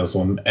actions in this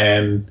one?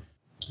 And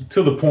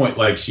to the point,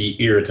 she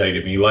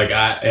irritated me.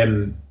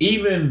 And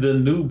even the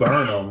new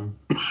Burnham...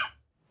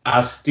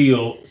 I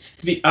still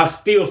say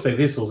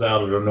this was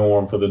out of the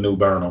norm for the new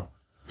Burnham.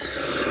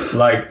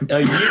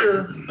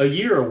 A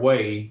year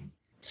away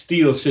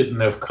still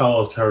shouldn't have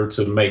caused her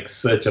to make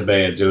such a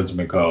bad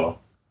judgment call.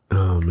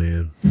 Oh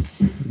man.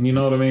 You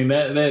know what I mean?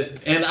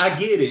 That and I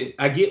get it.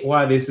 I get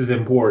why this is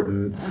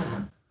important.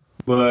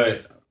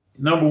 But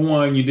number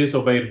 1, you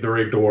disobeyed a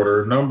direct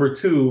order. Number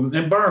 2,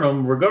 and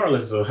Burnham,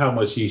 regardless of how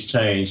much she's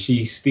changed,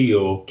 she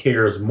still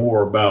cares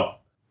more about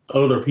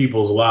other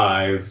people's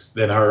lives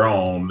than her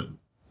own.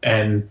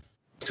 And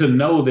to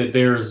know that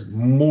there's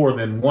more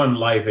than one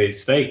life at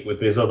stake with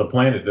this other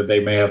planet that they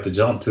may have to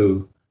jump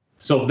to.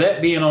 So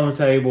that being on the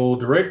table,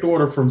 direct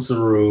order from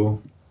Saru,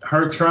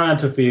 her trying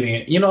to fit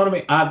in, you know what I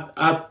mean?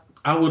 I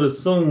would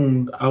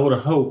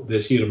have hoped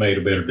that she'd have made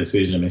a better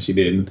decision and she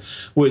didn't,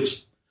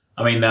 which,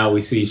 I mean, now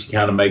we see she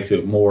kind of makes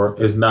it more,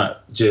 it's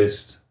not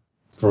just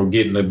from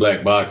getting the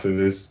black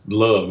boxes, it's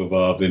love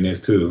involved in this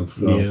too.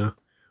 So. Yeah.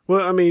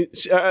 Well, I mean,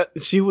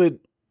 she would...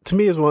 To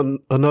me, is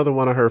another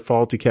one of her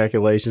faulty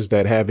calculations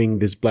that having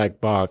this black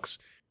box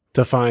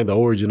to find the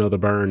origin of the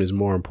burn is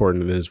more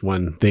important than this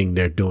one thing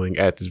they're doing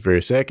at this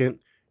very second.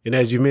 And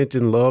as you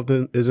mentioned, love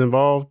is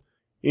involved.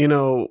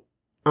 I'm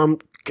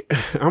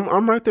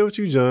right there with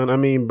you, John. I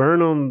mean,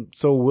 Burnham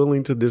so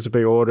willing to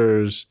disobey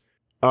orders.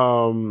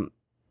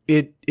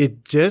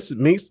 It just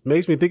makes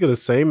me think of the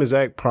same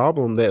exact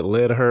problem that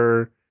led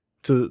her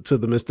to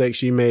the mistake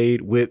she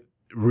made with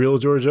real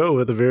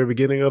Georgiou at the very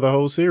beginning of the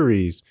whole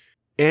series.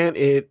 And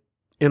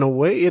in a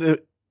way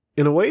it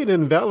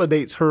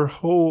invalidates her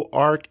whole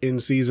arc in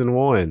season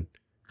 1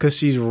 because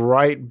she's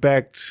right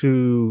back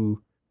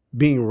to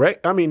being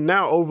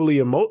now overly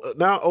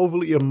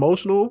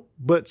emotional,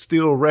 but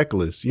still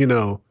reckless.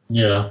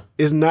 Yeah,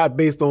 it's not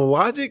based on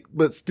logic,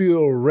 but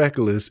still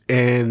reckless,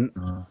 and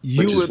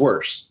which is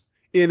worse.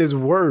 It is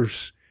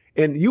worse,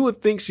 and you would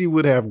think she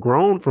would have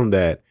grown from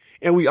that.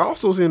 And we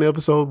also see an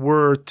episode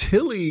where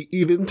Tilly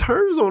even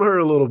turns on her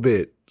a little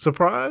bit.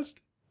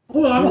 Surprised?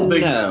 Well, I don't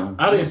think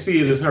I didn't see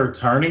it as her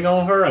turning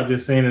on her. I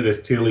just seen it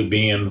as Tilly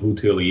being who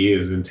Tilly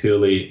is, and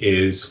Tilly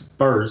is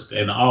first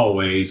and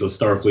always a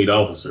Starfleet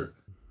officer.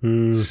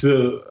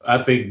 So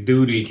I think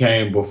duty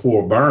came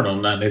before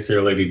Burnham, not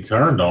necessarily that he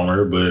turned on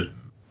her, but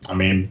I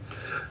mean,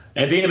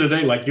 at the end of the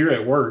day, you're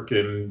at work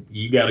and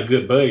you got a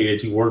good buddy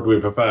that you worked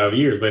with for 5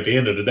 years, but at the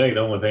end of the day,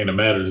 the only thing that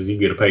matters is you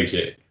get a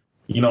paycheck.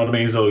 You know what I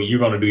mean? So you're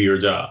going to do your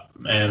job.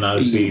 And I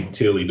see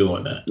Tilly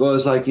doing that. Well,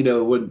 it's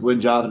when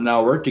Jonathan and I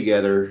worked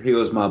together, he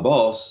was my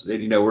boss.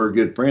 And, we're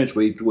good friends.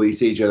 We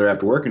see each other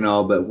after work and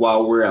all. But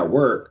while we're at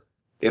work,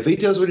 if he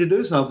tells me to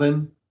do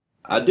something,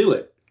 I do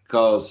it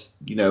because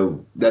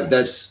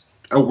that's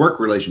a work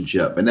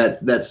relationship, and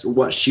that's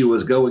what she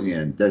was going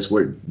in. That's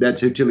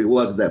who Tilly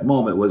was at that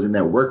moment, was in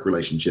that work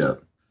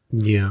relationship.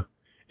 Yeah,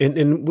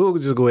 and we'll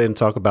just go ahead and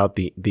talk about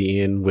the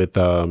end with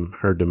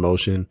her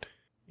demotion.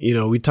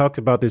 We talked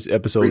about this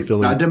episode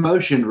feeling not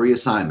demotion,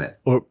 reassignment,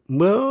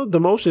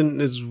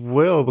 demotion as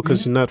well because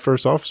she's not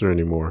first officer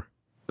anymore.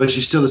 But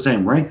she's still the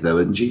same rank, though,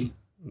 isn't she?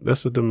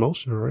 That's a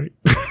demotion, right?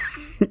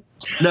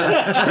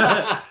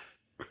 No.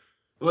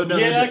 Well, no,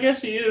 I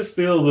guess she is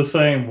still the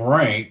same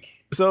rank.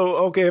 So,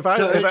 okay, if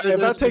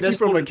I take you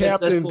from a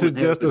captain to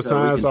just a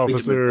science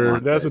officer,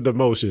 that's a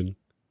demotion.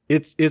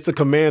 It's a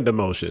command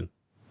demotion.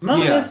 Not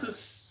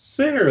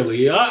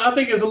necessarily. I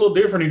think it's a little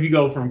different if you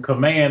go from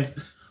commands.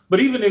 But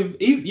even if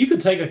you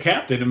could take a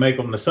captain and make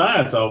them the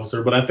science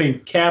officer, but I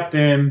think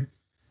captain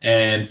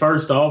and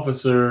first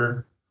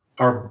officer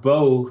are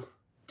both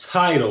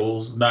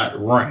titles,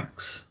 not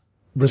ranks.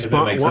 I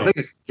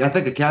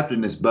think a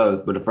captain is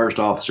both, but a first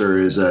officer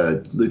is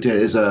a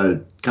lieutenant, is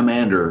a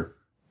commander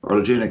or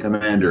lieutenant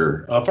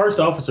commander. First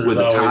officer is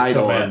always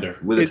title, commander.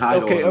 With a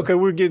title. Okay,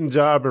 we're getting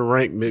job and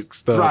rank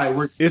mixed up.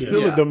 Right. It's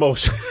still a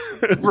demotion.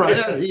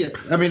 Right. Yeah.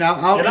 I mean,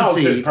 I'll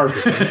concede.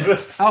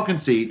 I'll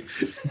concede.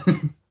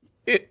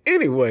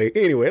 Anyway,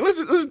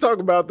 let's talk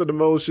about the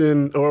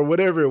demotion or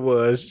whatever it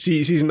was.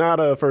 She's not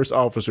a first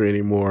officer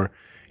anymore.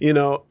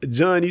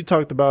 John, you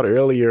talked about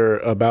earlier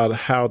about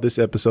how this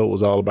episode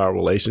was all about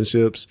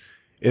relationships.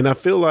 And I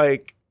feel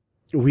like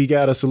we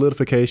got a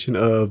solidification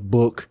of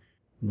Book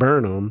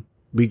Burnham.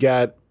 We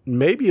got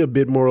maybe a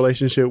bit more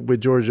relationship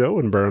with Georgiou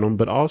and Burnham,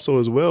 but also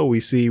as well, we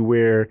see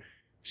where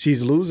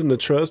she's losing the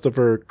trust of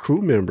her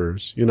crew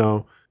members.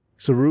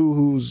 Saru,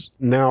 who's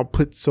now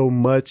put so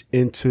much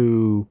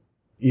into,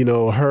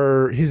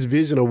 his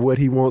vision of what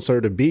he wants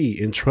her to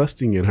be and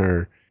trusting in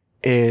her.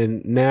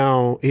 And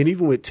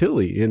even with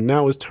Tilly, and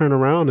now it's turned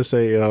around to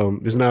say,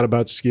 it's not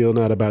about your skill,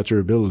 not about your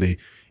ability.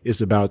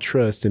 It's about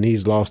trust. And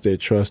he's lost that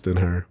trust in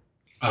her.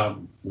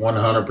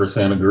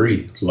 100%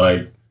 agree.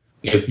 Like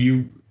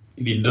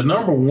the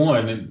number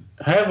one,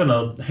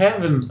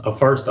 having a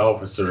first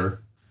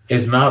officer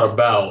is not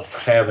about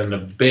having the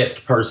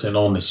best person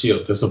on the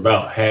ship. It's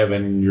about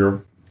having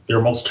your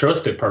most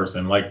trusted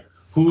person. Like,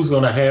 who's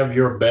going to have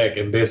your back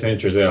and best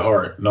interest at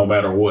heart, no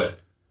matter what.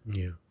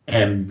 Yeah.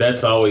 And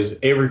that's always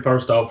every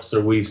first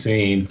officer we've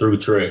seen through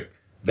Trek.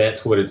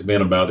 That's what it's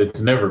been about.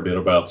 It's never been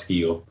about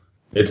skill.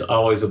 It's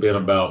always been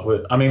about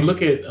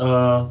look at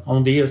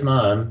on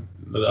DS9,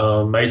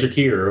 Major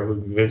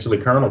Kira, eventually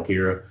Colonel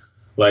Kira.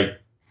 Like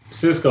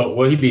Sisko,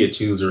 well, he did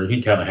choose her.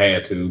 He kind of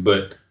had to,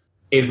 but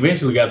it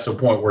eventually got to a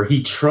point where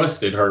he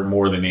trusted her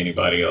more than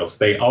anybody else.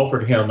 They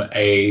offered him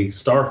a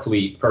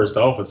Starfleet first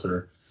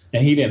officer,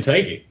 and he didn't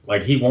take it.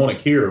 Like, he wanted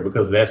Kira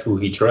because that's who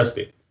he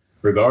trusted,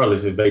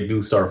 regardless if they do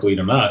Starfleet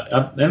or not.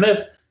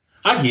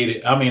 I get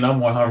it. I mean, I'm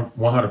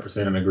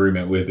 100% in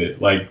agreement with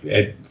it. Like,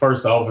 at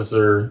first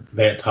officer,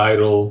 that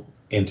title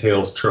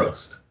entails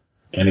trust.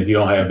 And if you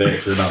don't have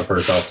that, you're not a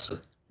first officer.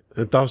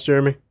 Thoughts,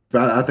 Jeremy?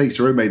 I think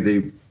Saru made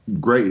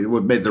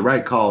the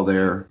right call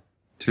there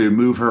to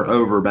move her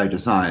over back to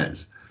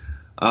science.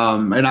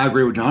 And I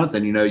agree with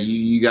Jonathan.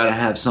 You got to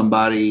have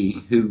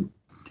somebody who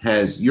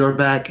has your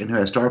back and who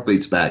has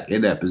Starfleet's back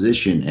in that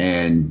position.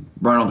 And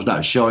Burnham's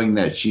not showing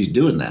that she's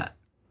doing that.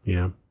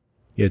 Yeah.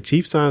 Yeah.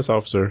 Chief Science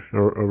Officer, a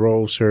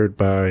role shared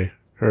by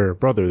her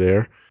brother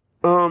there.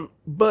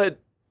 But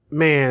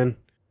man,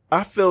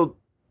 I felt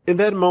in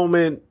that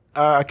moment,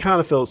 I kind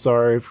of felt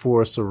sorry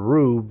for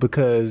Saru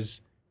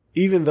because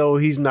even though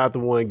he's not the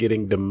one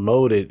getting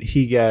demoted,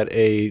 he got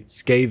a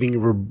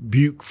scathing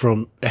rebuke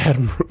from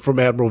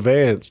Admiral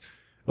Vance.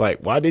 Like,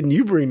 why didn't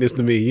you bring this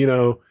to me?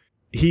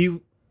 He,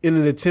 in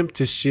an attempt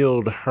to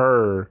shield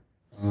her,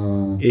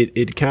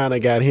 it kind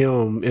of got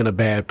him in a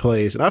bad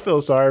place. And I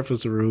felt sorry for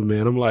Saru,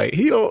 man. I'm like,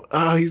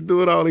 he's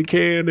doing all he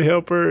can to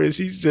help her, and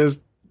she's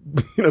just,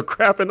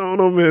 crapping on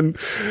him. And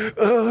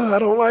I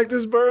don't like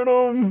this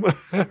Burnham.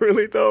 I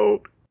really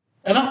don't.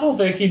 And I don't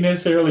think he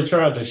necessarily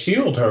tried to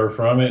shield her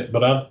from it,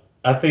 but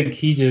I think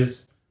he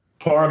just,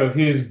 part of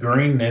his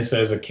greenness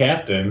as a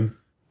captain,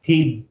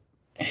 he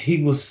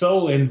was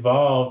so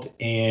involved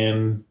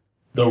in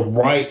the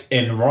right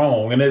and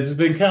wrong. And it's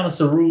been kind of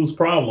Saru's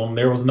problem.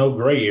 There was no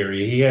gray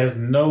area. He has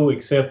no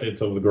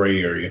acceptance of the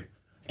gray area.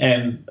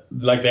 And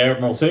like the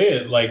Admiral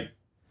said, like,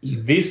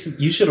 you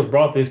should have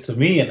brought this to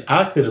me and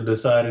I could have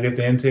decided if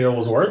the intel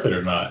was worth it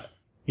or not.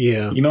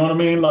 Yeah. You know what I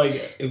mean? Like,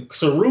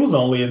 Saru's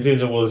only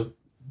intention was,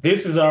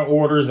 this is our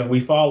orders and we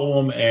follow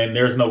them and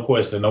there's no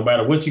question. No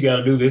matter what you got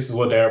to do, this is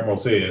what the Admiral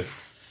says.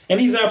 And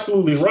he's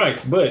absolutely right.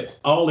 But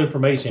all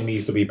information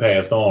needs to be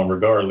passed on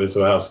regardless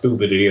of how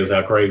stupid it is,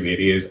 how crazy it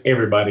is.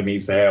 Everybody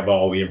needs to have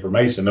all the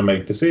information to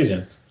make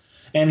decisions.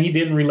 And he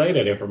didn't relay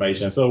that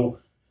information. So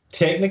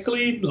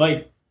technically,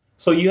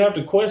 so you have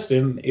to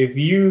question if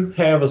you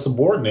have a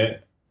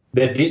subordinate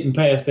that didn't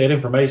pass that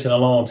information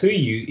along to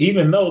you,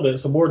 even though that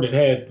subordinate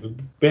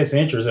had best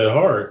interest at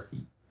heart,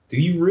 do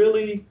you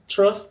really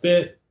trust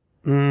that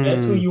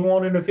that's who you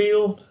want in the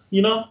field,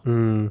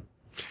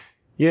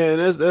 Yeah,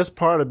 and that's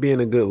part of being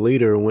a good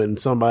leader when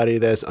somebody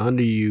that's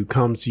under you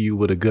comes to you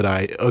with a good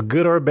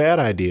or a bad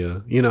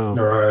idea, you know.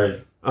 Right.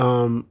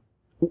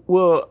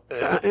 Well,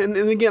 and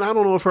again, I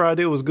don't know if her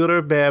idea was good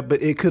or bad,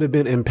 but it could have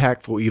been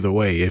impactful either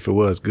way if it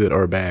was good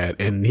or bad.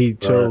 And he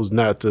chose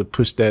not to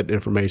push that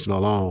information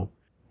along,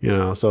 you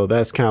know. So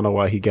that's kind of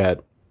why he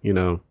got, you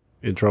know,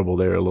 in trouble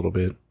there a little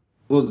bit.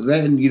 Well,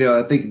 then, you know,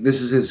 I think this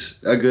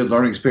is a good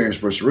learning experience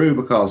for Saru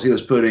because he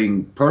was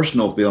putting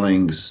personal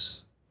feelings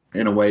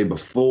in a way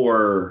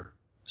before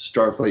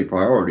Starfleet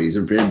priorities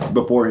and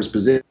before his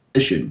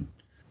position.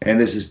 And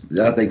this is,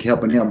 I think,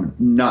 helping him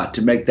not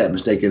to make that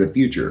mistake in the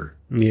future.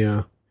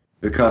 Yeah.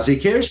 Because he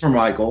cares for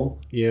Michael.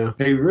 Yeah.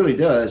 He really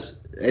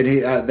does. And he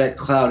that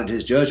clouded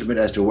his judgment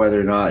as to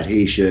whether or not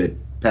he should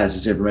pass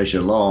this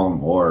information along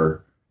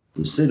or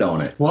sit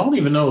on it. Well, I don't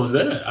even know is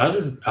that.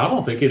 I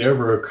don't think it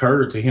ever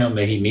occurred to him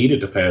that he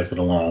needed to pass it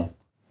along.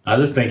 I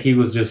just think he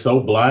was just so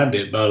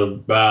blinded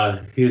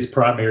by his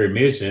primary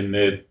mission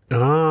that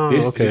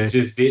this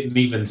just didn't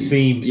even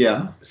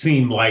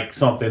seem like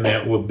something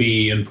that would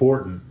be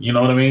important. You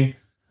know what I mean?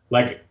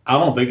 Like, I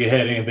don't think it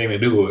had anything to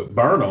do with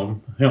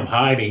Burnham, him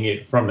hiding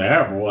it from the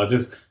Admiral.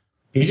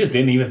 He just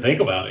didn't even think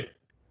about it.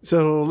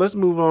 So let's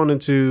move on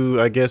into,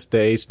 I guess, the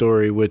A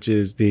story, which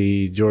is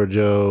the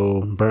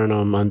Georgiou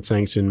Burnham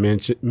unsanctioned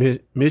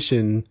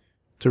mission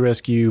to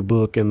rescue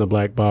Book and the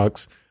Black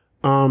Box.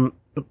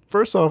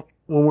 First off,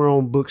 when we're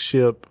on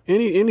Bookship,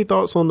 any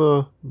thoughts on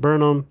the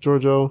Burnham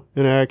Georgiou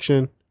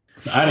interaction?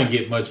 I didn't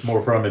get much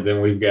more from it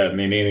than we've gotten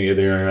in any of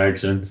their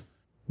interactions.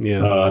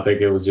 Yeah, I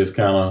think it was just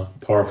kind of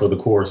par for the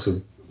course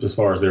as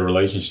far as their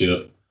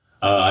relationship.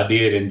 I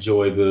did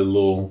enjoy the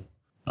little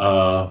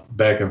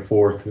back and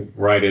forth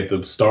right at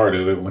the start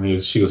of it when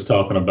she was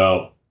talking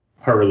about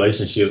her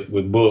relationship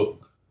with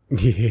Book.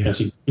 Yeah, and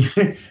she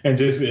and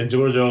just in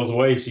Georgiou's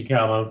way, she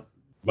kind of,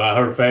 by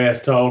her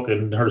fast talk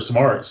and her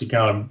smart, she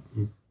kind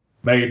of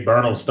made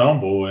Burnham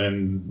stumble,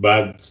 and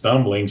by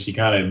stumbling, she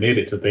kind of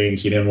admitted to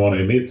things she didn't want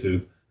to admit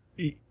to.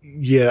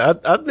 Yeah,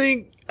 I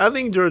think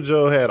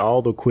Georgiou had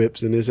all the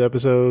quips in this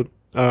episode.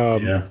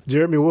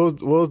 Jeremy,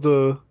 what was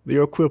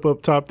your quip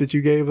up top that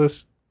you gave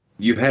us?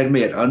 You've had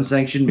me at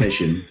unsanctioned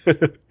mission.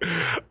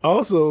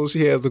 Also,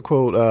 she has the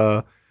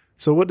quote,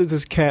 so what does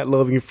this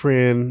cat-loving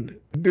friend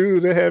do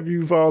to have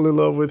you fall in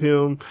love with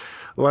him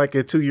like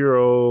a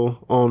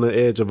 2-year-old on the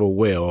edge of a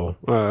well?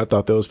 I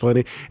thought that was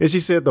funny. And she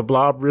said the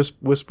blob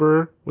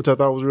whisperer, which I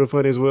thought was real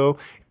funny as well.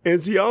 And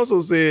she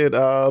also said,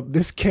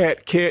 this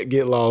cat can't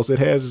get lost. It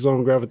has its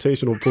own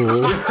gravitational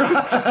pull. Like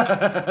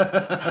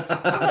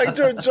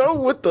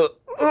Georgiou with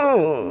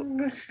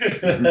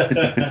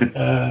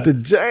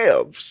the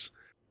jabs.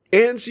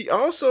 And she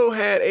also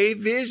had a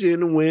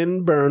vision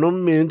when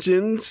Burnham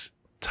mentions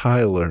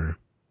Tyler.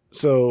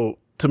 So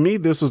to me,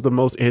 this was the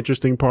most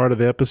interesting part of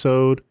the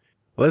episode.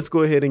 Let's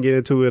go ahead and get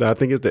into it. I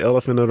think it's the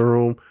elephant in the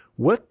room.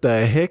 What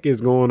the heck is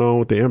going on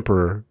with the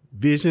Emperor?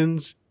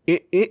 Visions?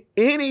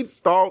 Any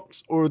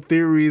thoughts or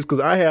theories? Because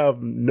I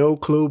have no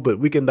clue, but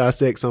we can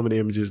dissect some of the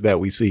images that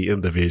we see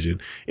in the vision.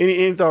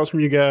 Any thoughts from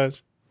you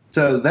guys?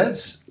 So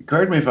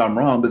correct me if I'm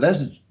wrong, but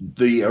that's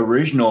the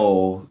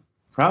original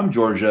Prime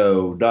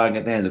Georgiou dying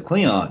at the hands of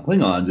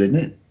Klingons, isn't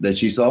it? That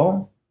she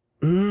saw?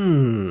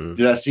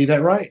 Did I see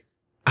that right?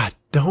 I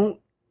don't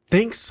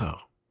think so.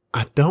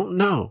 I don't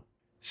know.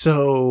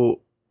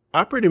 So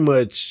I pretty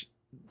much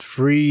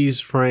freeze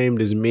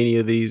framed as many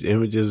of these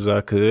images as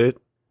I could.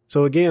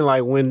 So again,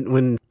 like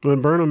when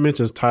Burnham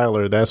mentions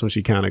Tyler, that's when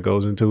she kind of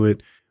goes into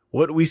it.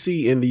 What we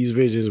see in these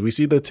visions, we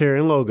see the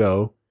Terran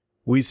logo.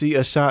 We see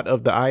a shot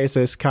of the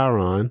ISS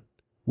Chiron.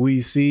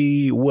 We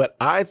see what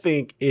I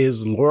think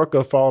is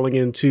Lorca falling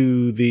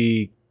into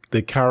the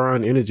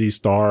Chiron energy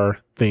star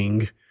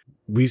thing.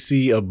 We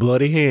see a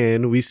bloody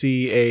hand. We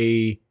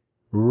see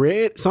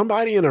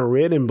somebody in a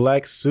red and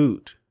black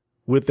suit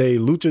with a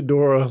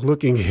luchadora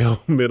looking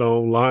helmet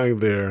on lying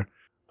there.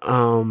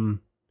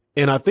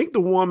 And I think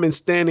the woman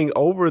standing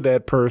over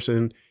that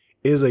person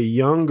is a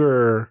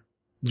younger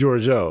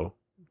Georgiou,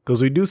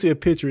 because we do see a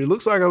picture. It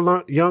looks like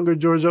a younger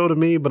Georgiou to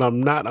me, but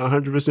I'm not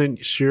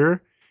 100%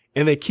 sure.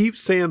 And they keep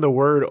saying the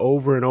word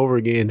over and over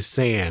again,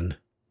 San,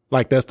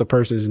 like that's the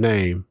person's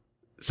name.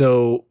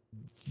 So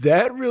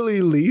that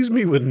really leaves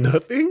me with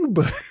nothing,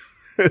 but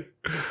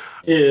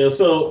yeah.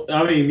 So,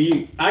 I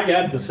mean, I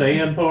got the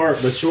San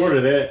part, but short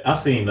of that, I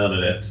seen none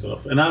of that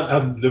stuff. And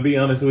I, to be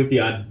honest with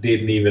you, I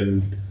didn't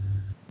even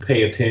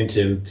pay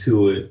attention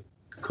to it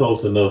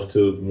close enough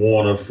to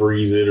want to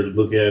freeze it or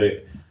look at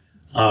it.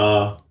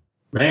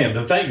 Man,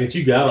 the fact that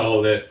you got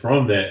all that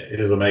from that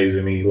is amazing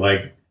to me.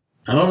 Like,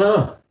 I don't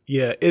know.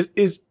 Yeah,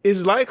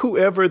 it's like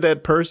whoever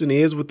that person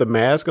is with the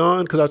mask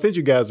on, because I sent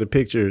you guys the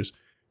pictures.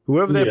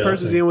 Whoever that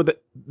person's in with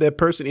that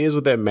person is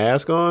with that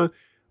mask on,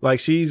 like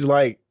she's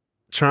like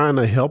trying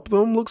to help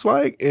them, looks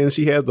like, and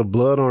she has the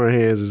blood on her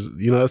hands.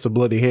 That's a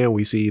bloody hand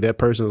we see. That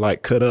person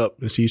like cut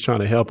up, and she's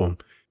trying to help them.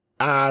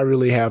 I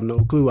really have no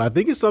clue. I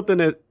think it's something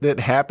that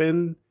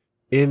happened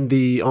on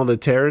the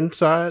Terran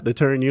side, the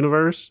Terran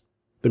universe,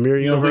 the mirror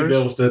universe. I think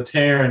that was the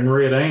Terran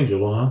Red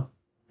Angel, huh?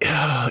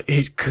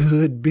 It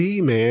could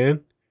be,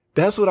 man.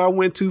 That's what I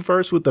went to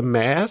first with the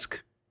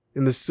mask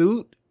and the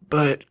suit.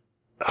 But,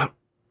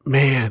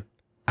 man,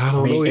 I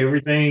don't know.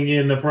 Everything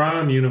in the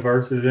Prime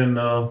universe is in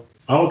the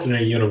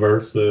alternate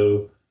universe.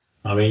 So,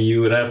 I mean,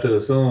 you would have to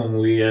assume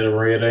we had a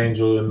Red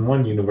Angel in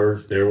one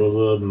universe. There was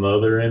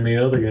another in the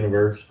other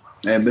universe.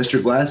 And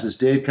Mr. Glasses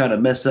did kind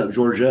of mess up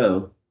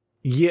Georgiou.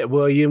 Yeah,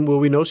 well,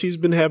 we know she's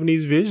been having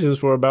these visions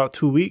for about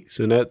 2 weeks.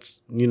 And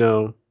that's,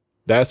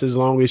 that's as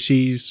long as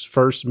she's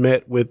first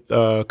met with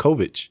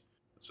Kovich.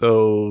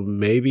 So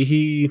maybe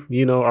he,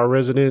 our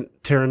resident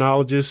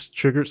terranologist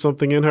triggered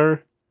something in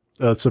her,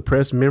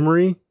 suppressed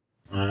memory.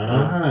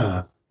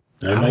 That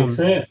makes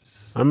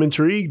sense. I'm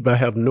intrigued, but I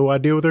have no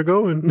idea where they're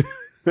going.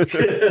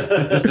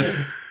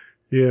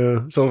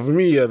 Yeah. So for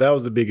me, that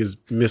was the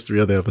biggest mystery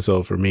of the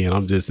episode for me. And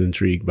I'm just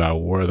intrigued by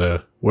where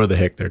the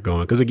heck they're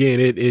going. Cause again,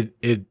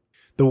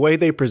 the way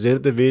they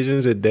presented the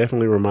visions, it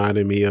definitely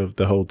reminded me of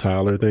the whole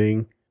Tyler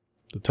thing,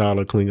 the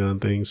Tyler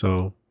Klingon thing.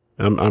 So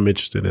I'm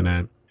interested in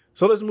that.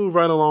 So let's move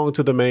right along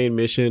to the main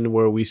mission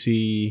where we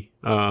see,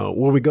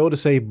 where we go to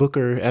save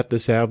Booker at the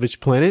Salvage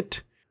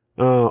Planet.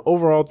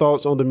 Overall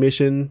thoughts on the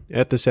mission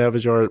at the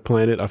Salvage Yard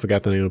planet. I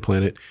forgot the name of the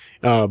planet.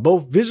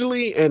 Both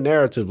visually and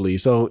narratively.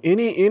 So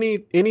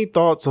any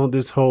thoughts on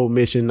this whole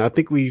mission? I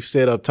think we've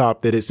said up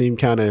top that it seemed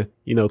kind of,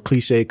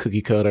 cliche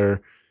cookie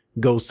cutter,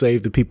 go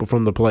save the people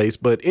from the place.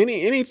 But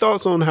any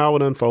thoughts on how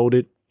it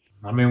unfolded?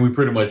 I mean, we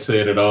pretty much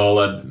said it all.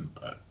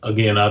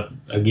 Again,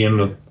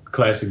 the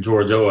classic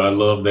Georgiou. I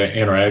love that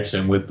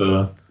interaction with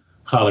the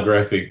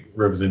holographic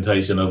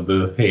representation of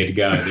the head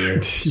guy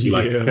there. She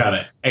kind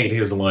of ate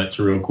his lunch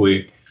real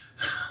quick.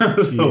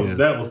 So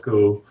that was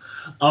cool.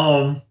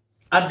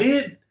 I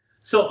did.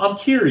 So I'm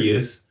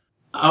curious.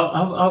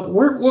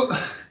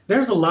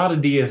 There's a lot of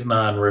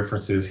DS9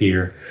 references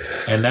here,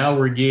 and now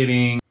we're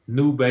getting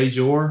New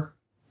Bajor,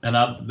 and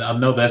I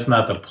know that's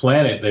not the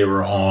planet they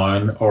were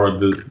on, or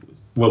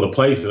the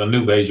place. The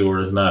New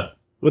Bajor is not.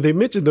 Well, they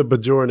mentioned the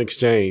Bajoran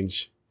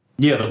Exchange.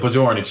 Yeah, the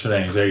Bajoran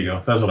Exchange. There you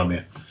go. That's what I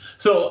meant.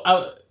 So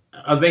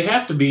they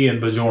have to be in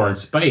Bajoran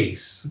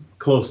space,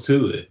 close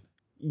to it.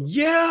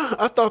 Yeah,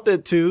 I thought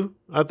that too.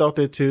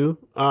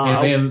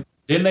 And then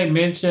didn't they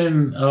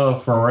mention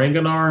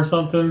Ferenginar or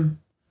something?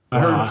 I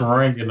heard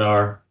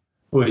Ferenginar,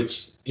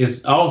 which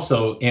is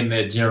also in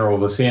that general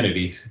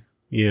vicinity.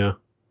 Yeah,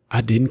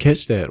 I didn't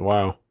catch that.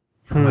 Wow.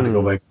 I'm going to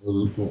go back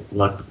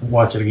and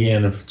watch it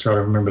again and try to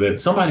remember that.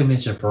 Somebody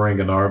mentioned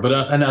Ferenginar, but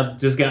it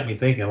just got me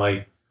thinking,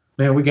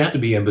 man, we got to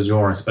be in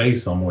Bajoran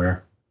space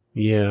somewhere.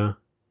 Yeah.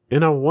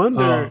 And I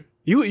wonder,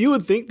 you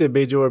would think that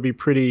Bajor would be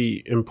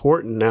pretty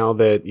important now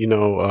that, the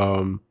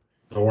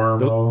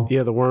wormhole.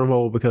 The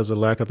wormhole because of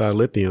lack of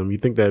dilithium. You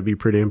think that'd be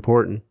pretty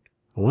important.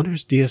 I wonder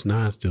is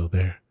DS9 still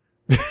there?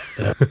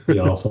 That'd be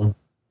awesome.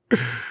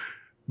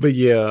 But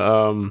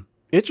yeah,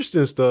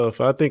 interesting stuff.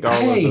 I think all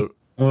of the...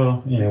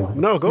 Well, anyway.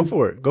 No, go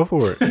for it.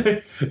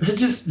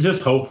 It's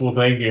just hopeful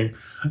thinking.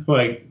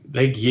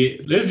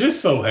 It's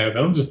just so happy.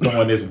 I'm just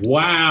throwing this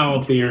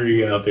wild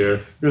theory out there.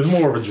 There's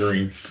more of a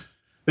dream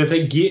that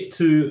they get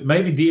to,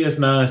 maybe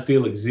DS9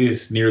 still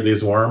exists near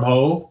this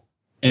wormhole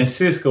and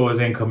Cisco is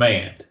in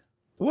command.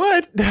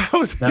 What? Now,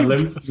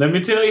 let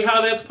me tell you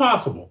how that's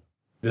possible.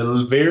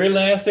 The very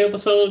last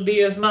episode of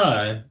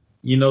DS9,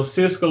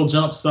 Cisco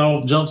jumps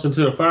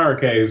into the fire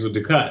caves with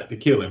Dukat to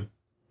kill him.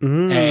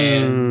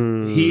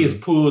 And he is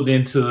pulled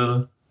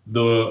into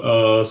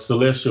the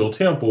celestial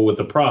temple with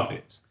the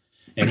prophets.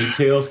 And he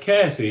tells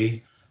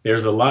Cassie,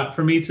 there's a lot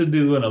for me to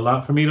do and a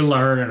lot for me to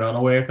learn. And the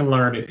only way I can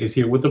learn it is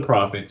here with the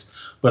prophets.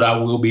 But I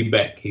will be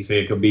back. He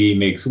said it could be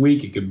next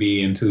week. It could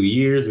be in 2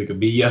 years. It could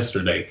be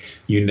yesterday.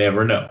 You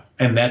never know.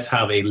 And that's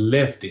how they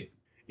left it.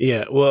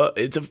 Yeah, well,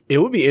 it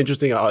would be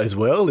interesting as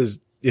well as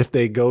if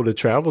they go to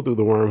travel through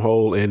the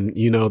wormhole and,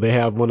 they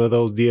have one of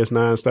those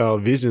DS9 style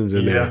visions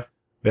in there.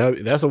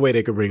 That's a way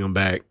they could bring them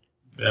back.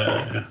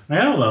 I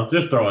don't know,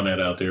 just throwing that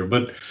out there.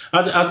 But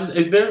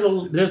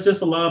there's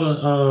just a lot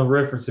of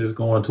references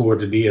going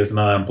toward the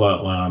DS9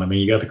 plot line. I mean,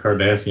 you got the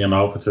Cardassian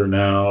officer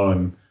now,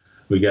 and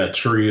we got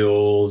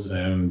Trials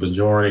and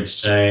Bajoran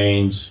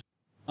Exchange.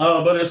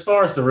 But as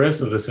far as the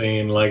rest of the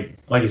scene, like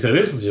you said,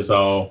 this is just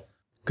all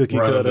cookie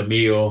run cutter of the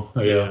mill.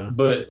 Yeah.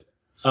 But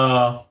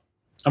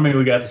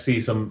we got to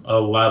see a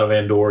lot of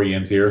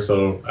Andorians here.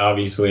 So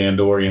obviously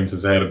Andorians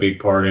has had a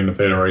big part in the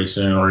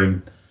Federation or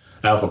in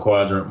Alpha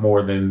Quadrant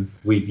more than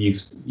we've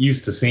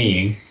used to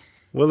seeing.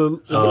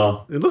 Well,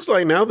 it looks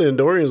like now the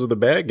Andorians are the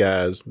bad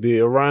guys. The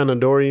Orion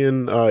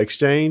Andorian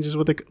Exchange is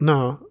what they...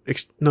 No,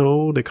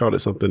 they called it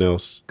something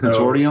else.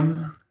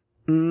 Consortium?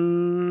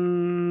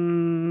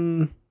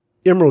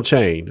 Emerald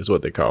Chain is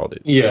what they called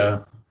it. Yeah,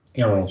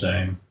 Emerald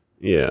Chain.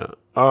 Yeah.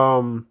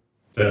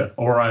 The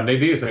Orion, they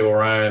did say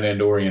Orion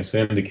Andorian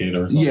Syndicate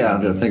or something. Yeah,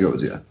 I think it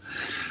was,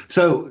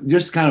 So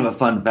just kind of a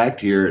fun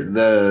fact here.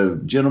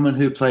 The gentleman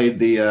who played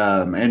the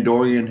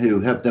Andorian who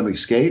helped them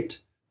escape,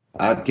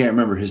 I can't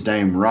remember his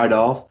name right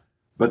off,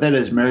 but that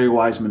is Mary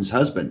Wiseman's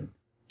husband.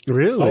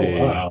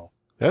 Really? Oh, wow.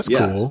 That's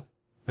cool.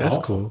 That's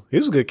awesome. Cool. He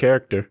was a good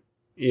character.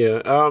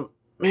 Yeah.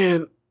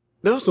 Man,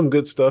 there was some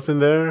good stuff in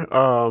there.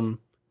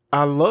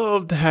 I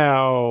loved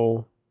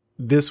how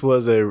this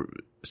was a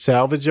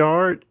salvage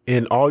yard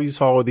and all you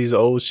saw were these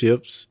old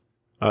ships.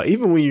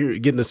 Even when you're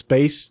getting the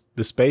space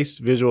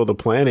visual of the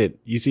planet,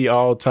 you see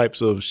all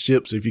types of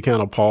ships. If you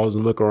kind of pause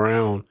and look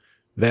around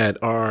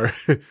that are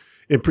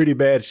in pretty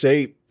bad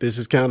shape, this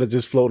is kind of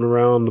just floating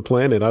around the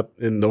planet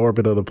in the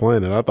orbit of the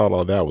planet. I thought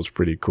all that was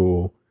pretty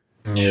cool.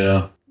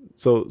 Yeah.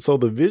 So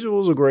the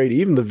visuals are great.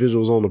 Even the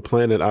visuals on the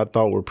planet I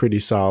thought were pretty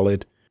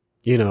solid.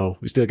 You know,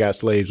 we still got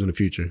slaves in the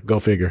future.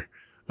 Go figure.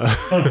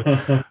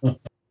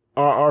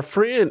 Our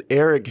friend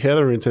Eric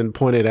Hetherington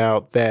pointed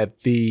out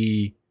that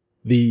the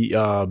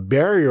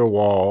barrier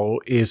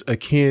wall is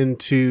akin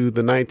to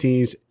the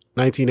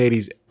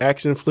 1980s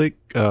action flick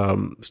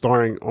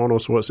starring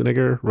Arnold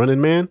Schwarzenegger, Running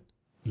Man.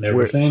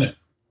 Never seen it.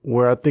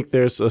 Where I think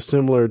there's a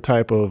similar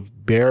type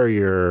of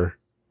barrier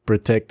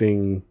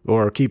protecting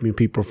or keeping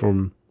people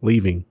from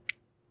leaving.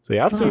 So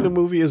yeah, I've seen the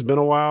movie. It's been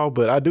a while,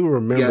 but I do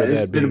remember that.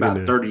 It's been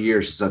about 30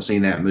 years since I've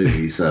seen that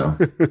movie. So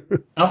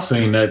I've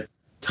seen that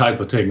type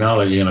of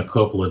technology in a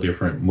couple of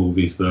different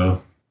movies,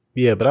 though.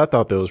 Yeah, but I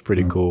thought that was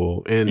pretty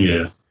cool. And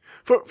yeah,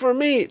 for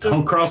me, just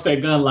don't cross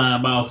that gun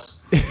line, boss.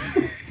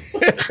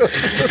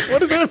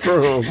 What is that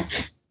from?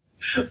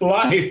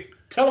 Why?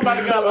 Tell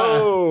about the gun line.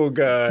 Oh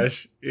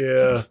gosh,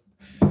 yeah.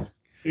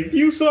 If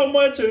you so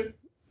much as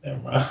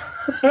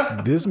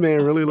this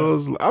man really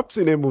loves. I've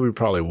seen that movie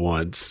probably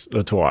once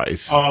or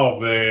twice. Oh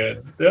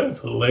man,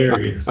 that's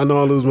hilarious. I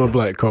know I lose my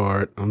black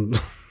card. We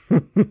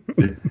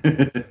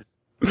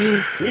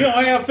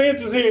don't have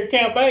fences here at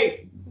Camp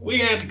 8. We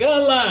had the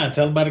gun line.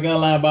 Tell them about the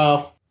gun line,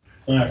 boss.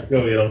 All right, go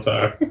ahead. I'm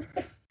sorry.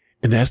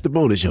 And that's the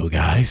bonus show,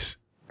 guys.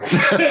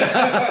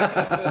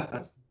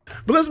 But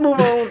let's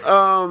move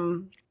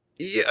on.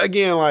 Yeah,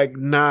 again, like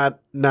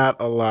not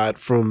a lot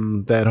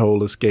from that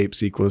whole escape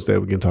sequence that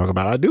we can talk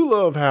about. I do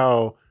love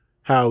how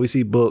we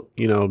see Book,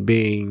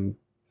 being,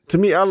 to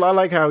me, I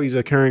like how he's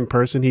a caring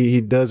person.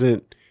 He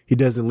doesn't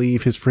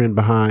leave his friend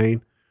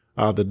behind.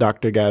 The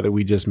doctor guy that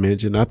we just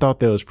mentioned. I thought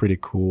that was pretty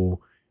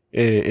cool.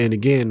 And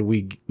again,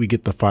 we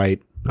get the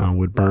fight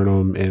with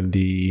Burnham and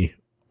the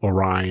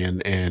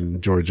Orion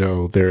and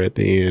Georgiou there at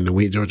the end. And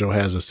Georgiou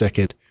has a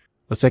second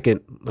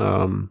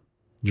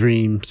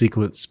dream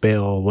sequence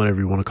spell, whatever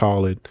you want to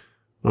call it.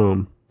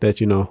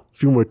 That, a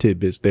few more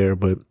tidbits there,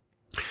 but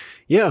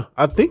yeah,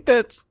 I think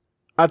that's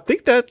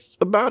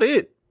about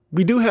it.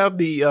 We do have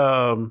the,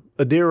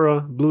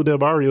 Adira Blue Del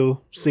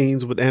Barrio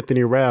scenes with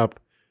Anthony Rapp,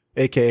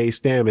 aka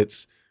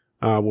Stamets,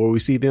 where we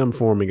see them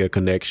forming a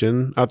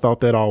connection. I thought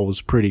that all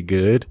was pretty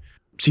good.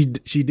 She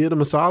did him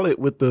a solid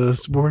with the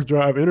sports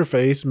drive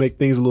interface, make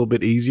things a little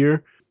bit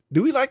easier.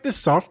 Do we like the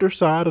softer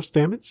side of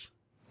Stamets?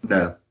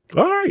 No.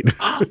 All right.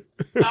 I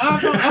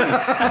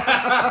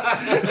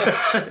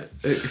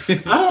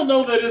don't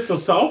know that it's a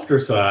softer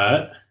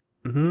side.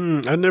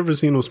 I've never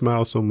seen him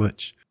smile so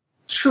much.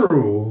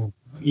 True.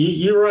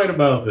 You're right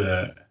about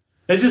that.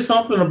 It's just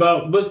something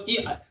about, but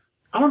yeah,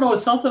 I don't know.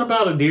 It's something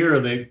about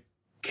Adira that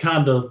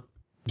kind of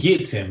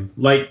gets him.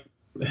 Like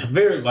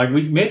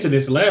we mentioned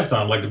this last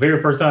time. Like the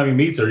very first time he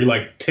meets her, he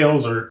like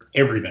tells her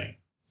everything.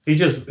 He's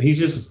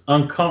just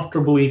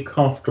uncomfortably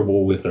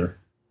comfortable with her.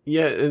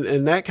 Yeah,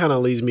 and that kind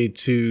of leads me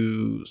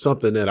to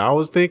something that I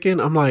was thinking.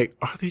 I'm like,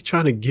 are they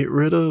trying to get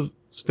rid of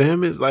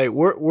Stamets? Like,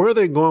 where are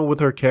they going with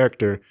her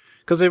character?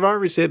 Because they've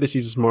already said that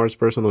she's the smartest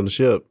person on the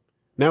ship.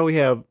 Now we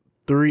have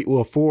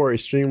four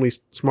extremely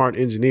smart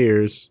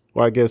engineers.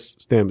 Well, I guess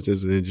Stamets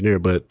is an engineer,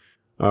 but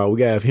we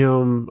got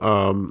him,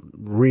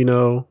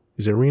 Reno.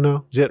 Is it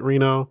Reno? Jet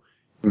Reno,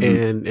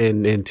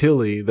 mm-hmm. and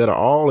Tilly, that are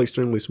all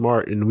extremely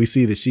smart, and we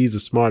see that she's the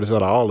smartest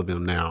out of all of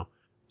them now.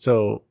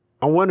 So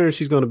I wonder if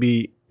she's going to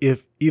be,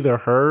 if either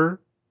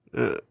her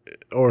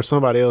or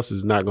somebody else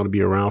is not going to be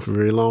around for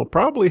very long.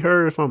 Probably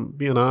her, if I'm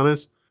being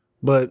honest.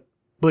 But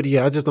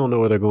yeah, I just don't know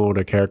where they're going with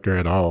her character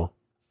at all.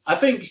 I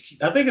think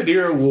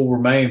Adira will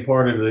remain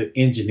part of the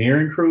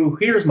engineering crew.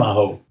 Here's my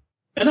hope,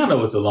 and I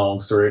know it's a long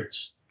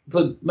stretch,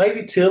 but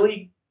maybe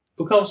Tilly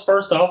becomes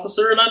first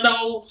officer, and I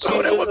know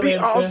that would be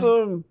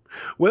awesome.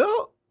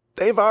 Well,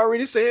 they've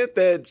already said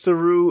that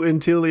Saru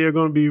and Tilly are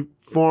going to be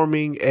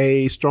forming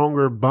a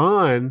stronger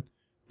bond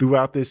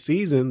throughout this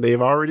season.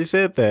 They've already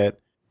said that.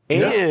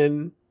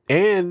 And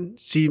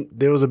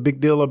there was a big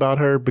deal about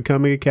her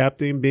becoming a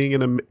captain, being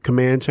in a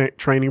command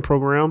training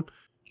program.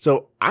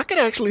 So I could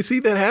actually see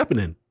that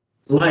happening.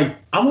 Like,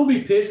 I'm going to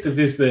be pissed if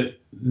it's that,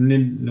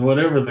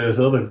 whatever this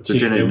other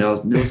chick,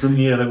 Nielsen,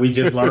 that we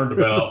just learned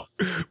about.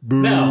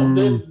 Now,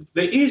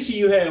 the issue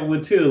you have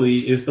with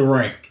Tilly is the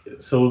rank.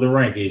 So the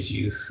rank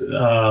issues.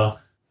 I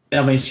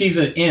mean, she's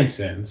an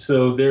ensign,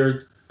 so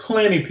there's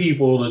plenty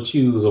people to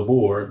choose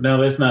aboard. Now,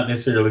 that's not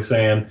necessarily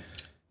saying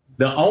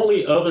the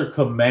only other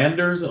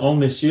commanders on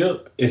the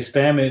ship is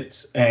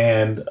Stamets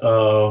and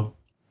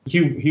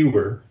Hugh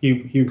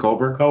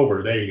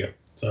Culber. There you go.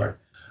 Sorry.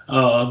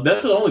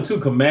 That's the only two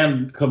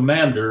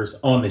commanders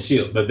on the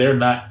ship, but they're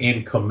not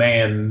in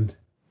command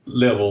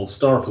level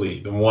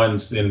Starfleet. The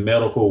one's in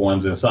medical,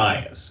 one's in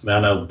science. Now,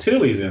 I know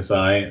Tilly's in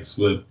science,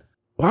 but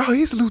wow,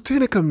 he's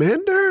lieutenant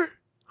commander.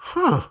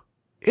 Huh.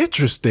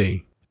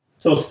 Interesting.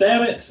 So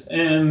Stamets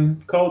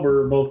and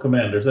Culber are both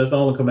commanders. That's the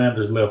only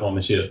commanders left on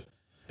the ship.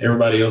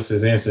 Everybody else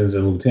is ensigns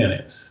and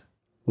lieutenants.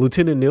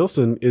 Lieutenant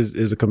Nielsen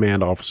is a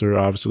command officer,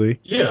 obviously.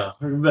 Yeah,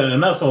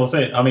 and that's what I'm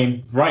saying. I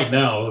mean, right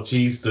now,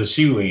 she's the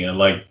shoe-in.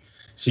 Like,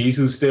 she's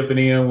who's stepping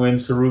in when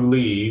Saru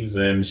leaves,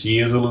 and she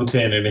is a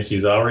lieutenant, and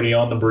she's already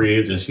on the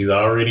bridge, and she's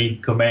already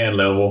command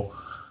level.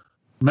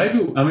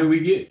 Maybe, I mean,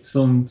 we get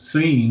some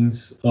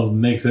scenes of the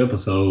next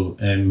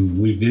episode,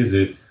 and we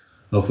visit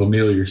a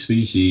familiar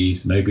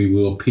species. Maybe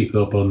we'll pick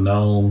up a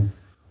known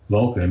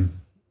Vulcan.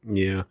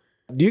 Yeah.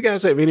 Do you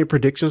guys have any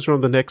predictions from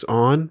the next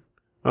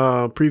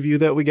preview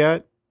that we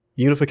got?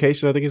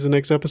 Unification, I think, is the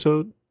next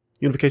episode.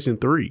 Unification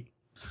 3.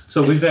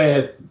 So we've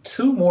had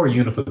 2 more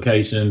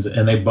unifications,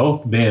 and they've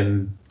both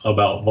been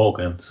about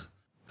Vulcans.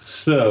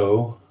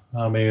 So,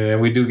 I mean, and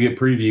we do get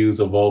previews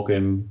of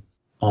Vulcan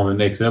on the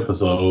next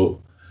episode.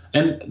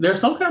 And there's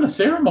some kind of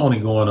ceremony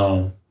going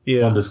on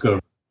on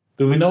Discovery.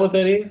 Do we know what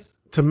that is?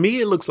 To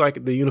me, it looks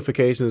like the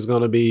unification is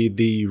going to be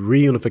the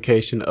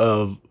reunification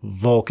of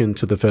Vulcan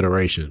to the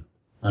Federation.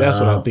 That's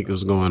what I think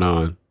was going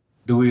on.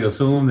 Do we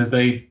assume that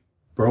they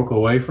broke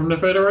away from the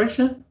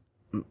Federation?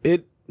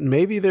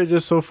 Maybe they're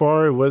just so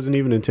far it wasn't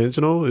even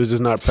intentional. It's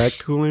just not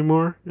practical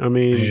anymore. I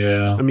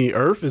mean,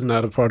 Earth is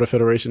not a part of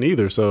Federation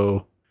either.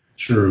 So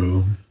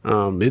true.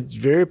 It's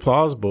very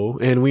plausible,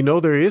 and we know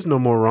there is no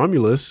more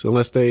Romulus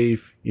unless they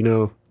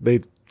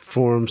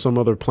form some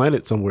other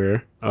planet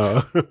somewhere.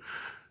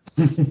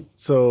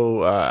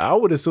 So I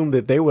would assume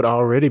that they would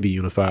already be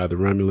unified, the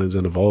Romulans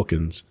and the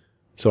Vulcans.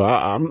 So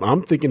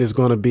I'm thinking it's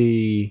going to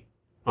be.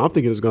 I'm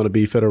thinking it's going to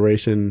be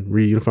Federation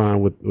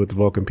reunifying with the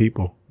Vulcan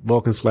people,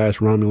 Vulcan /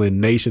 Romulan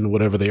nation,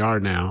 whatever they are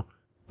now,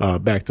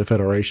 back to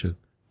Federation.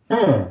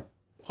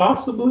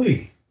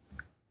 Possibly.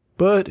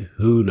 But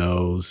who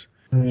knows?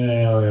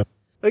 Yeah.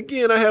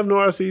 Again, I have no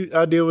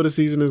idea where the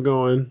season is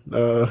going,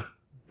 but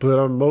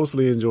I'm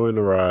mostly enjoying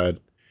the ride.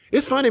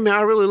 It's funny, man.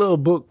 I really love a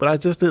book, but I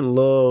just didn't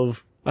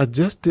love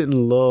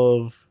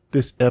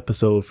this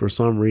episode for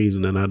some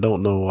reason, and I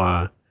don't know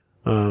why.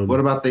 What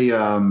about the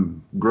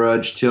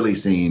Grudge Tilly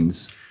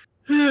scenes?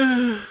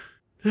 See,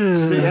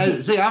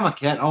 I'm a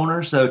cat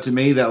owner, so to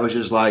me that was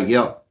just like,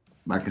 yep,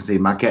 I can see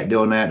my cat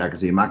doing that. I can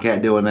see my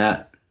cat doing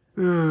that.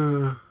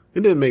 It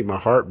didn't make my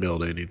heart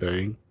melt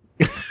anything.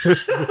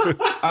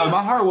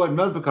 My heart wasn't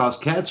melted because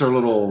cats are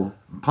little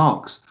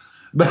punks,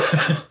 but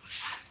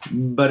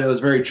it was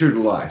very true to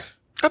life.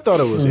 I thought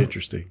it was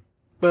interesting,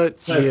 but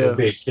that's a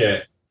big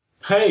cat.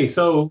 Hey,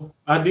 so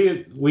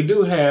we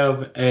do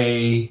have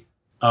a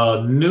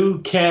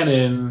new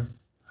canon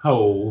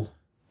hole,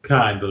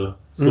 kinda,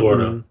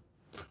 sorta. Mm-hmm.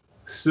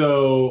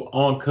 So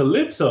on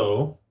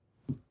Calypso,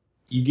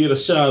 you get a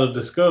shot of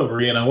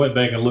Discovery, and I went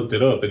back and looked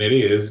it up, and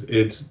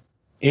it's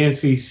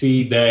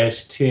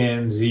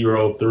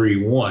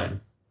NCC-10031,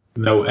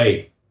 no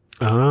A.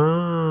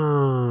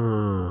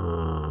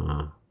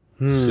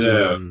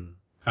 So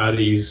how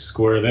do you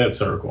square that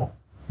circle?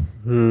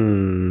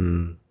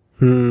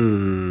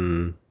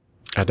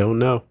 I don't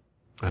know.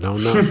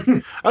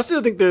 I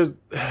still think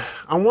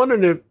I'm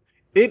wondering if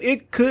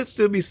it could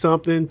still be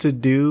something to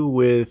do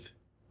with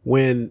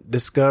when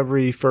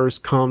Discovery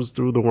first comes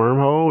through the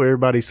wormhole,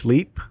 everybody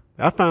sleep.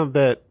 I found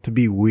that to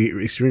be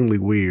weird, extremely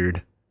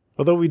weird.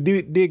 Although we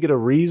did get a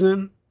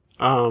reason.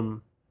 I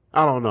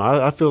don't know.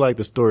 I feel like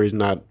the story is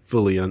not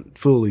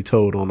fully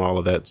told on all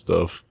of that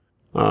stuff.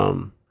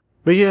 But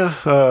yeah,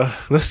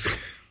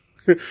 let's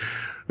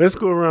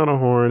go around the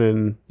horn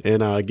and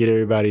get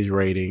everybody's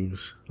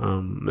ratings.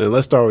 And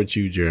let's start with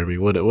you, Jeremy.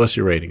 What's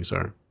your rating,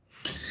 sir?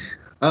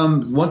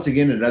 Once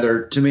again,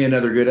 another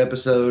good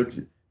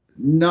episode.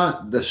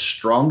 Not the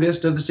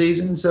strongest of the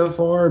season so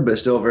far, but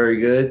still very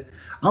good.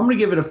 I'm going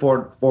to give it a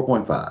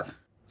 4.5.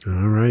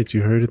 All right,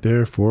 you heard it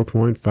there.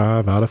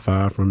 4.5 out of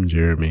 5 from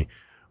Jeremy.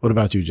 What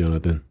about you,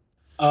 Jonathan?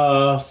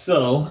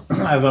 So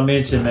as I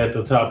mentioned at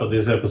the top of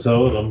this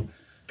episode, I'm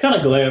kind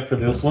of glad for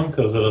this one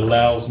because it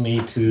allows me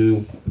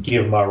to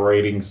give my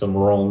rating some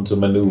room to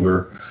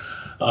maneuver.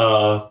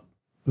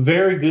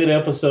 Very good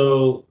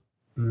episode.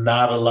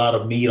 Not a lot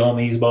of meat on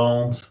these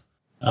bones.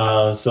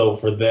 So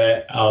for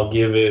that, I'll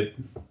give it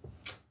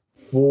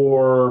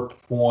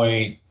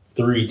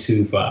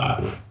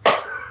 4.325.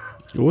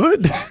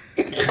 What?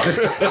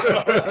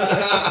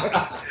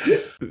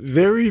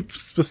 Very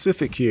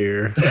specific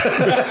here.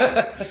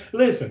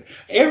 Listen,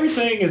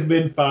 everything has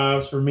been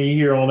 5s for me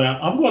here on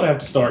out. I'm going to have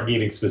to start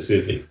getting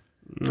specific.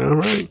 All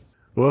right.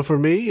 Well, for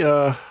me,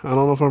 I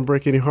don't know if I'm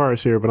breaking any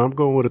hearts here, but I'm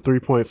going with a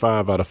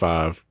 3.5 out of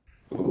 5.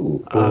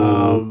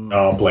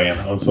 No, I'm playing.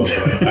 I'm so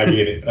playing. I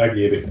get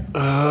it.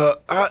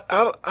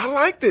 I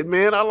liked it,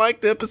 man. I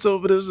liked the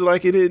episode, but it was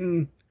like it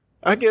didn't.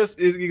 I guess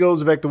it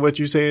goes back to what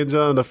you're saying,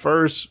 John. The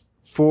first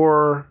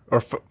 5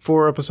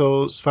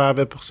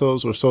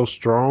 episodes were so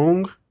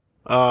strong,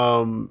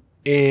 and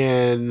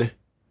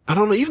I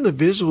don't know. Even the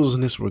visuals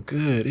in this were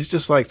good. It's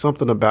just like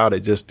something about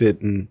it just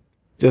didn't.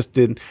 I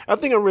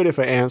think I'm ready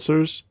for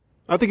answers.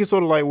 I think it's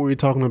sort of like what we were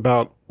talking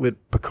about with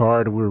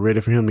Picard. We were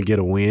ready for him to get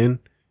a win.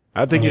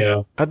 I think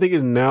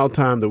it's now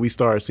time that we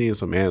start seeing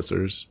some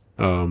answers.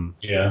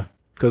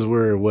 Because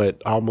we're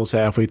almost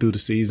halfway through the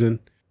season.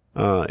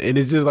 And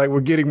it's just like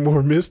we're getting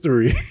more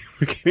mystery.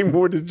 We're getting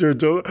more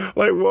Georgiou.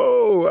 Like,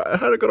 whoa,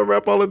 how are they going to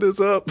wrap all of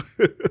this up?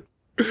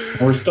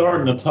 We're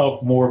starting to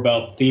talk more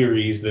about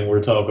theories than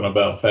we're talking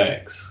about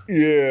facts.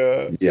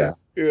 Yeah.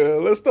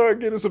 Let's start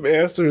getting some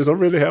answers. I'm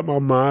ready to have my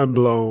mind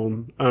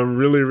blown. I'm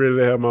really ready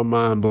to have my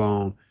mind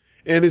blown.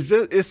 And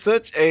it's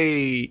such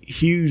a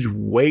huge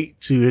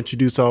weight to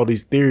introduce all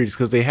these theories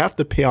because they have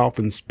to pay off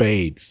in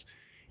spades.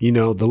 You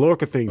know, the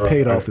Lorca thing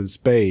paid off in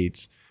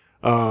spades.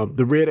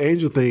 The Red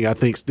Angel thing, I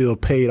think, still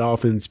paid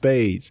off in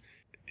spades.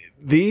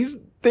 These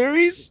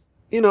theories,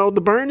 you know,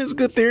 the burn is a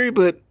good theory,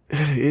 but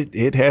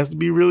it has to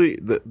be really,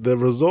 the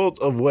result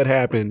of what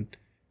happened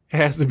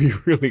has to be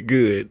really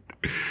good.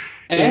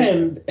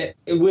 And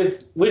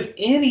with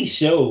any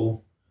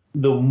show,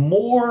 the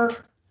more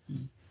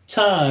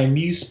time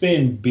you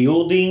spend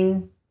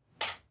building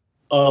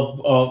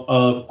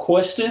a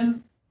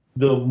question,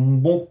 the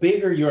more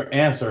bigger your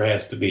answer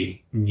has to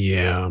be.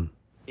 Yeah.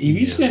 If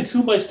you spend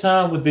too much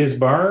time with this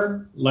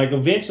burn, like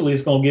eventually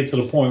it's going to get to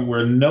the point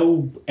where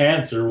no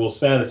answer will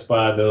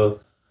satisfy the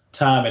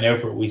time and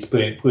effort we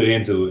put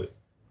into it.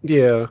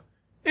 Yeah.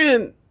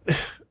 And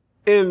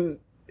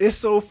it's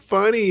so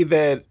funny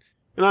that,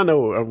 and I know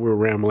we're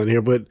rambling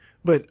here, but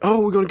we're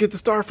going to get the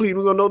Starfleet.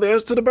 We're going to know the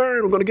answer to the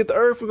burn. We're going to get the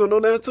Earth. We're going to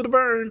know the answer to the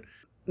burn.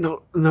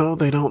 No,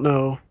 they don't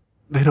know.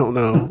 They don't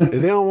know. And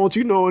they don't want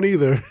you knowing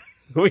either.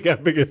 We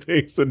got bigger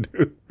things to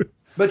do.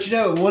 But, you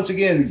know, once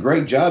again,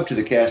 great job to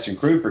the cast and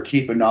crew for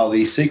keeping all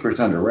these secrets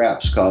under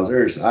wraps,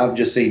 because I've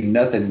just seen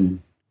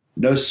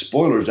no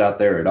spoilers out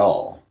there at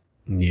all.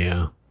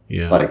 Yeah.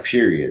 Like,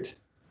 period.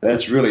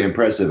 That's really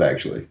impressive,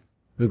 actually.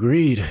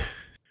 Agreed.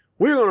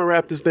 We're going to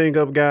wrap this thing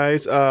up,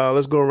 guys.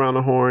 Let's go around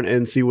the horn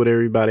and see what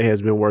everybody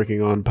has been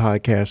working on,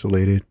 podcast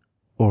related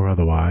or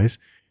otherwise.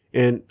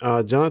 And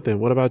Jonathan,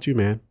 what about you,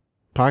 man?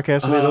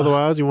 Podcast related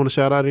otherwise? You want to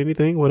shout out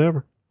anything?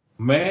 Whatever.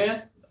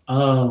 Man, a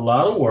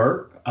lot of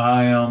work.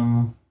 I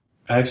am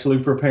actually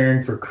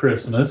preparing for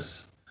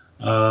Christmas.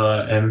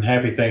 And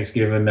happy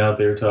Thanksgiving out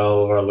there to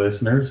all of our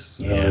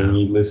listeners. When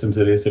you listen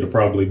to this, it'll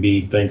probably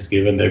be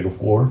Thanksgiving day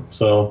before.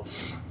 So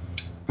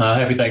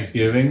happy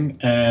Thanksgiving.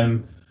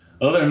 And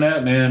other than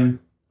that, man,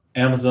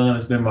 Amazon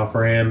has been my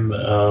friend.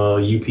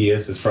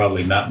 UPS is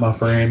probably not my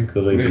friend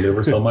because they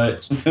deliver so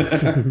much.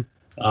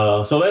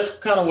 So that's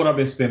kind of what I've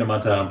been spending my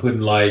time,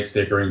 putting lights,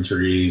 decorating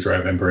trees,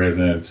 wrapping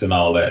presents, and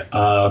all that.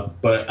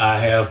 But I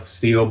have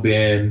still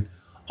been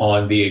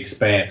on the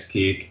Expanse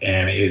kick,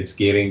 and it's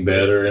getting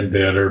better and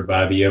better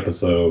by the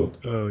episode.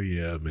 Oh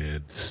yeah,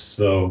 man.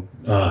 So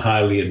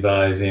highly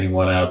advise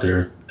anyone out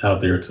there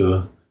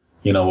to,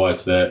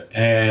 watch that.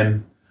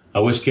 And I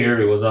wish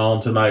Carrie was on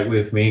tonight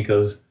with me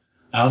because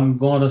I'm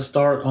going to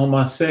start on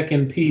my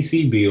second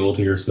PC build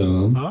here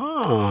soon.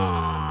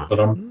 But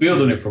I'm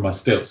building it for my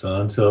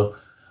stepson. So,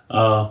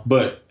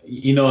 but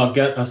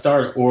I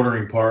started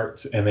ordering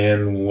parts, and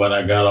then when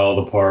I got all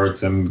the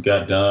parts and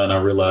got done,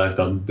 I realized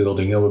I'm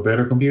building him a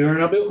better computer,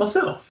 and I built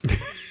myself.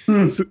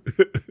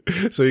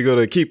 So you're going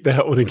to keep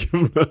that one and give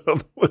him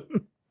another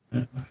one?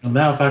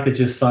 Now, if I could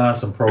just find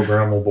some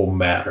programmable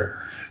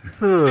matter.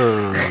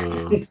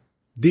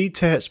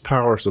 Detached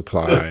power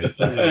supply.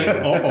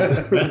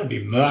 That'd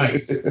be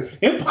nice.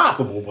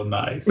 Impossible, but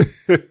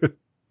nice.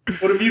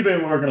 What have you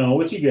been working on?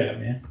 What you got,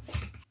 man?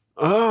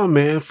 Oh,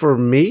 man, for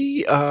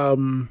me,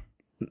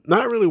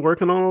 not really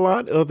working on a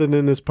lot other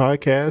than this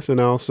podcast.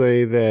 And I'll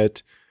say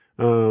that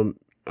I'm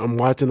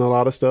watching a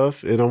lot of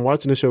stuff, and I'm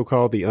watching a show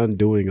called The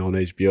Undoing on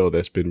HBO.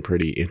 That's been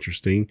pretty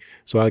interesting.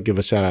 So I'll give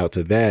a shout out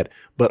to that.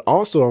 But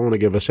also I want to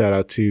give a shout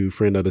out to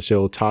friend of the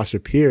show,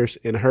 Tasha Pierce,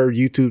 and her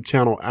YouTube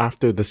channel,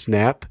 After the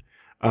Snap.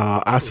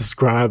 I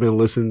subscribe and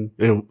listen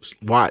and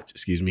watch,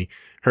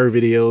 her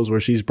videos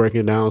where she's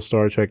breaking down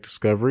Star Trek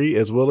Discovery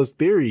as well as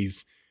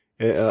theories.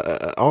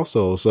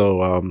 Also.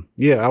 So,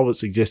 I would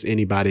suggest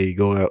anybody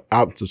go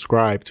out and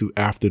subscribe to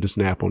After the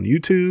Snap on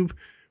YouTube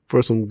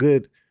for some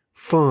good,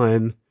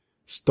 fun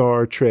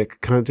Star Trek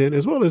content,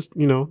 as well as,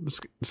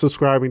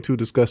 subscribing to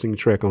Discussing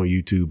Trek on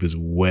YouTube as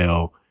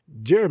well.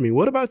 Jeremy,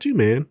 what about you,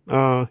 man?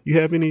 You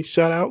have any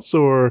shout outs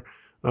or,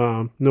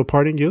 no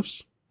parting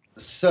gifts?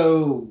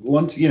 So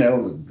once,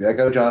 I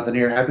go Jonathan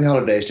here. Happy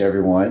holidays to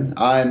everyone.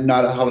 I'm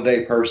not a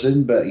holiday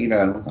person, but,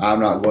 I'm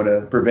not going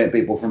to prevent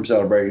people from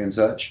celebrating and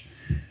such.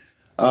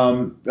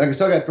 I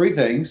still got three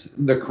things.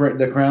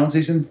 The Crown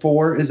season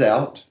 4 is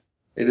out.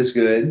 It is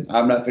good.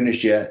 I'm not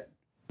finished yet,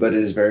 but it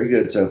is very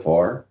good so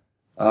far.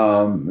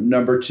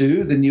 Number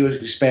 2, the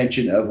newest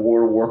expansion of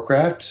World of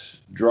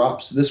Warcraft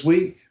drops this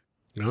week.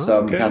 So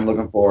I'm kind of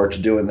looking forward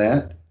to doing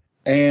that.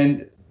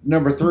 And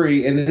number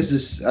 3, and this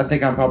is, I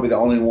think I'm probably the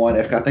only one.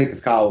 If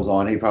Kyle was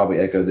on, he'd probably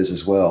echo this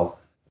as well.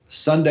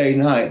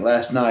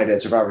 Last night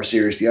at Survivor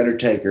Series, The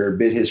Undertaker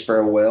bid his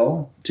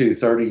farewell to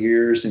 30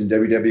 years in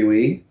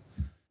WWE,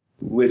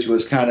 which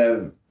was kind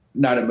of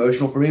not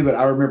emotional for me, but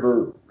I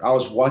remember I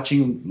was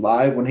watching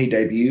live when he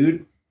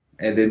debuted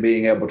and then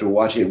being able to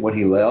watch it when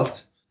he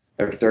left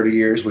after 30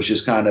 years was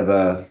just kind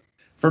of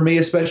for me,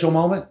 a special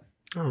moment.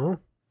 Oh.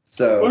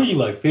 So What are you,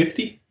 like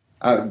 50?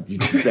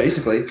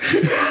 basically,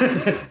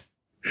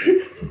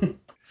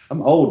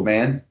 I'm old,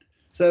 man.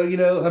 So,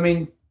 I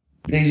mean,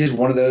 he's just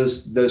one of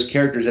those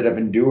characters that have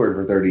endured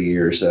for 30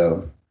 years.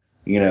 So,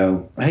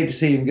 I hate to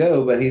see him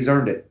go, but he's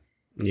earned it.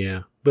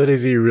 Yeah. But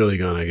is he really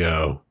going to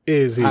go?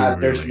 Is he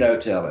really? There's no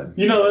telling.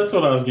 That's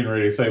what I was getting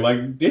ready to say.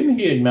 Like, didn't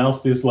he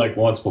announce this like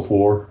once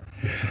before?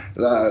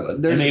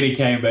 And then he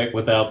came back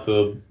without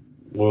in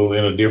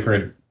a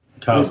different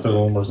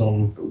costume or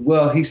something.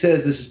 Well, he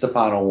says this is the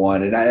final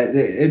one.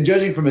 And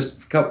judging from his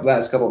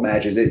last couple of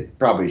matches, it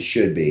probably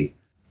should be.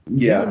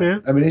 Yeah,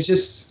 man. I mean, it's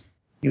just,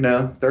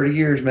 30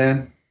 years,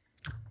 man.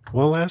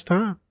 One last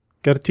time.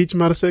 Got to teach him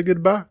how to say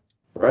goodbye.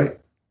 Right.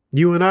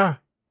 You and I.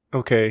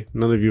 Okay.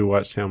 None of you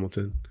watched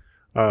Hamilton.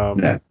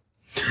 No.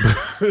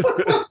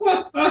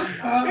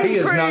 He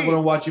is great. not going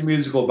to watch a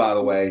musical, by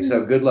the way.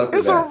 So good luck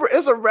with that.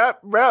 It's a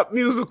rap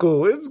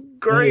musical. It's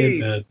great.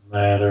 It doesn't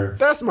matter.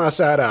 That's my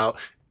shout out.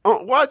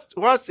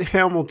 Watch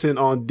Hamilton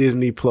on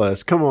Disney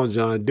Plus. Come on,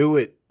 John. Do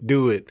it.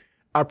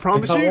 I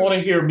promise you. If I want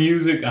to hear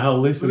music, I'll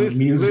listen to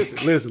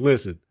music.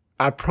 Listen.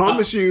 I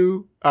promise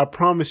you,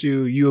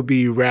 you'll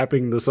be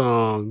rapping the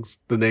songs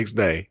the next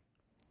day.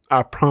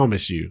 I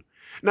promise you.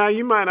 Now,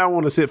 you might not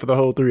want to sit for the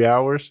whole 3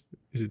 hours.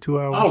 Is it 2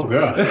 hours? Oh,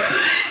 God.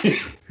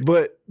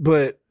 But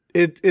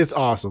it's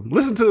awesome.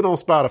 Listen to it on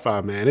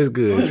Spotify, man. It's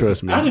good.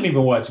 Trust me. I didn't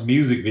even watch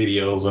music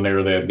videos when they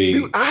were that big.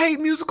 Dude, I hate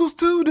musicals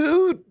too,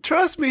 dude.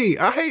 Trust me.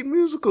 I hate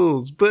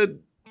musicals, but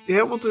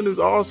Hamilton is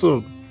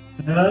awesome.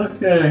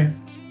 Okay.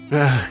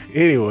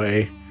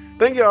 Anyway,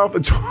 thank y'all for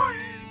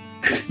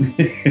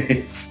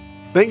joining.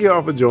 Thank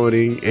y'all for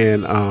joining.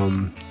 And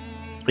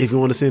if you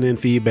want to send in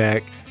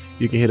feedback,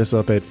 you can hit us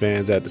up at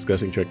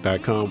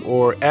fans@discussingtrek.com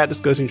or at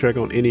discussingtrek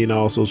on any and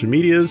all social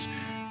medias.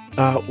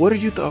 What are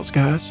your thoughts,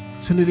 guys?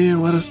 Send it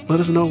in. Let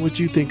us know what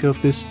you think of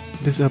this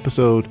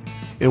episode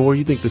and where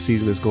you think the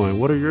season is going.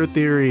 What are your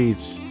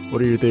theories?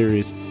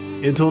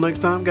 Until next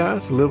time,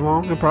 guys, live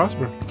long and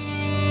prosper.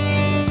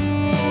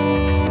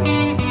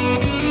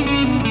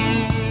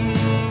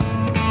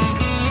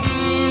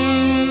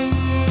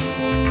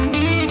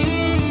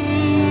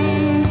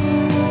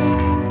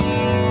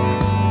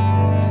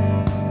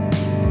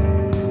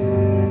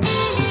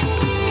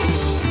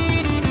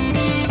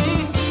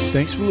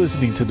 Thanks for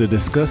listening to the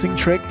Discussing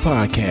Trek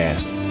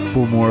podcast.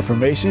 For more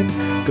information,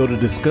 go to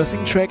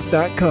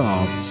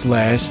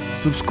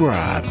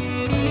discussingtrek.com/subscribe.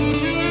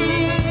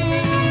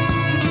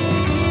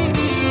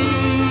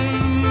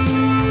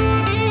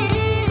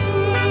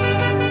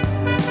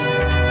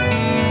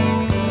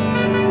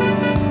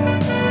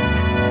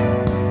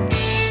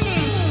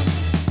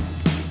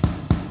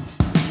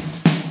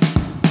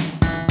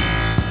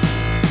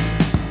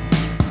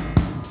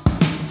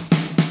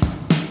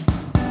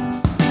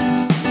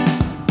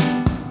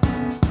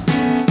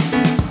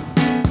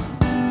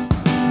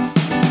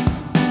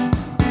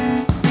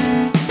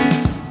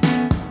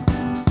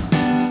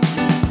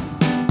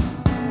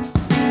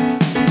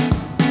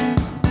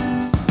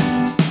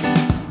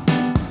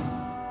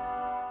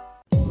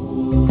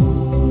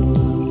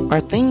 Are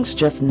things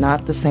just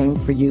not the same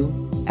for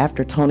you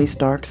after Tony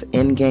Stark's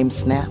endgame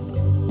snap?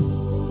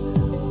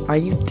 Are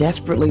you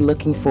desperately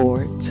looking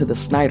forward to the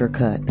Snyder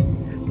Cut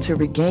to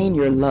regain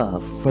your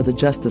love for the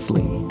Justice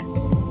League?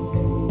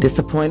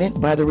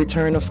 Disappointed by the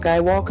return of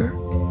Skywalker?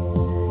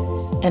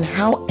 And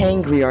how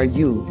angry are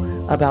you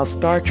about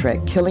Star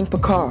Trek killing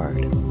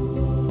Picard,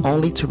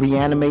 only to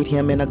reanimate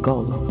him in a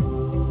golem?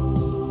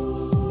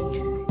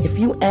 If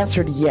you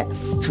answered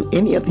yes to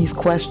any of these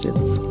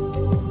questions,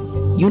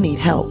 you need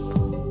help.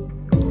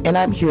 And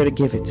I'm here to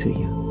give it to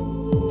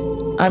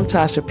you. I'm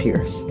Tasha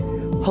Pierce,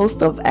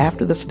 host of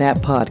After the Snap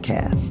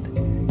podcast.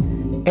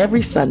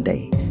 Every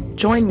Sunday,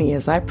 join me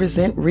as I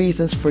present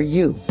reasons for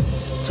you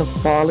to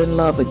fall in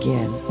love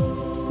again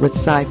with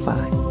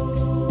sci-fi.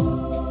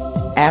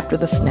 After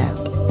the Snap,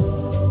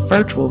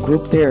 virtual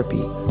group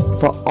therapy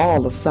for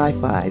all of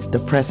sci-fi's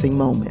depressing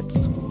moments.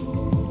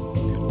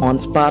 On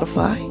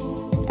Spotify,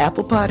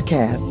 Apple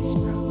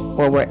Podcasts,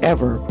 or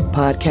wherever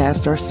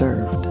podcasts are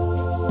served.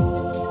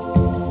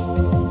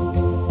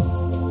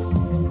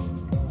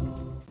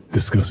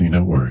 Discussing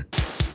Network.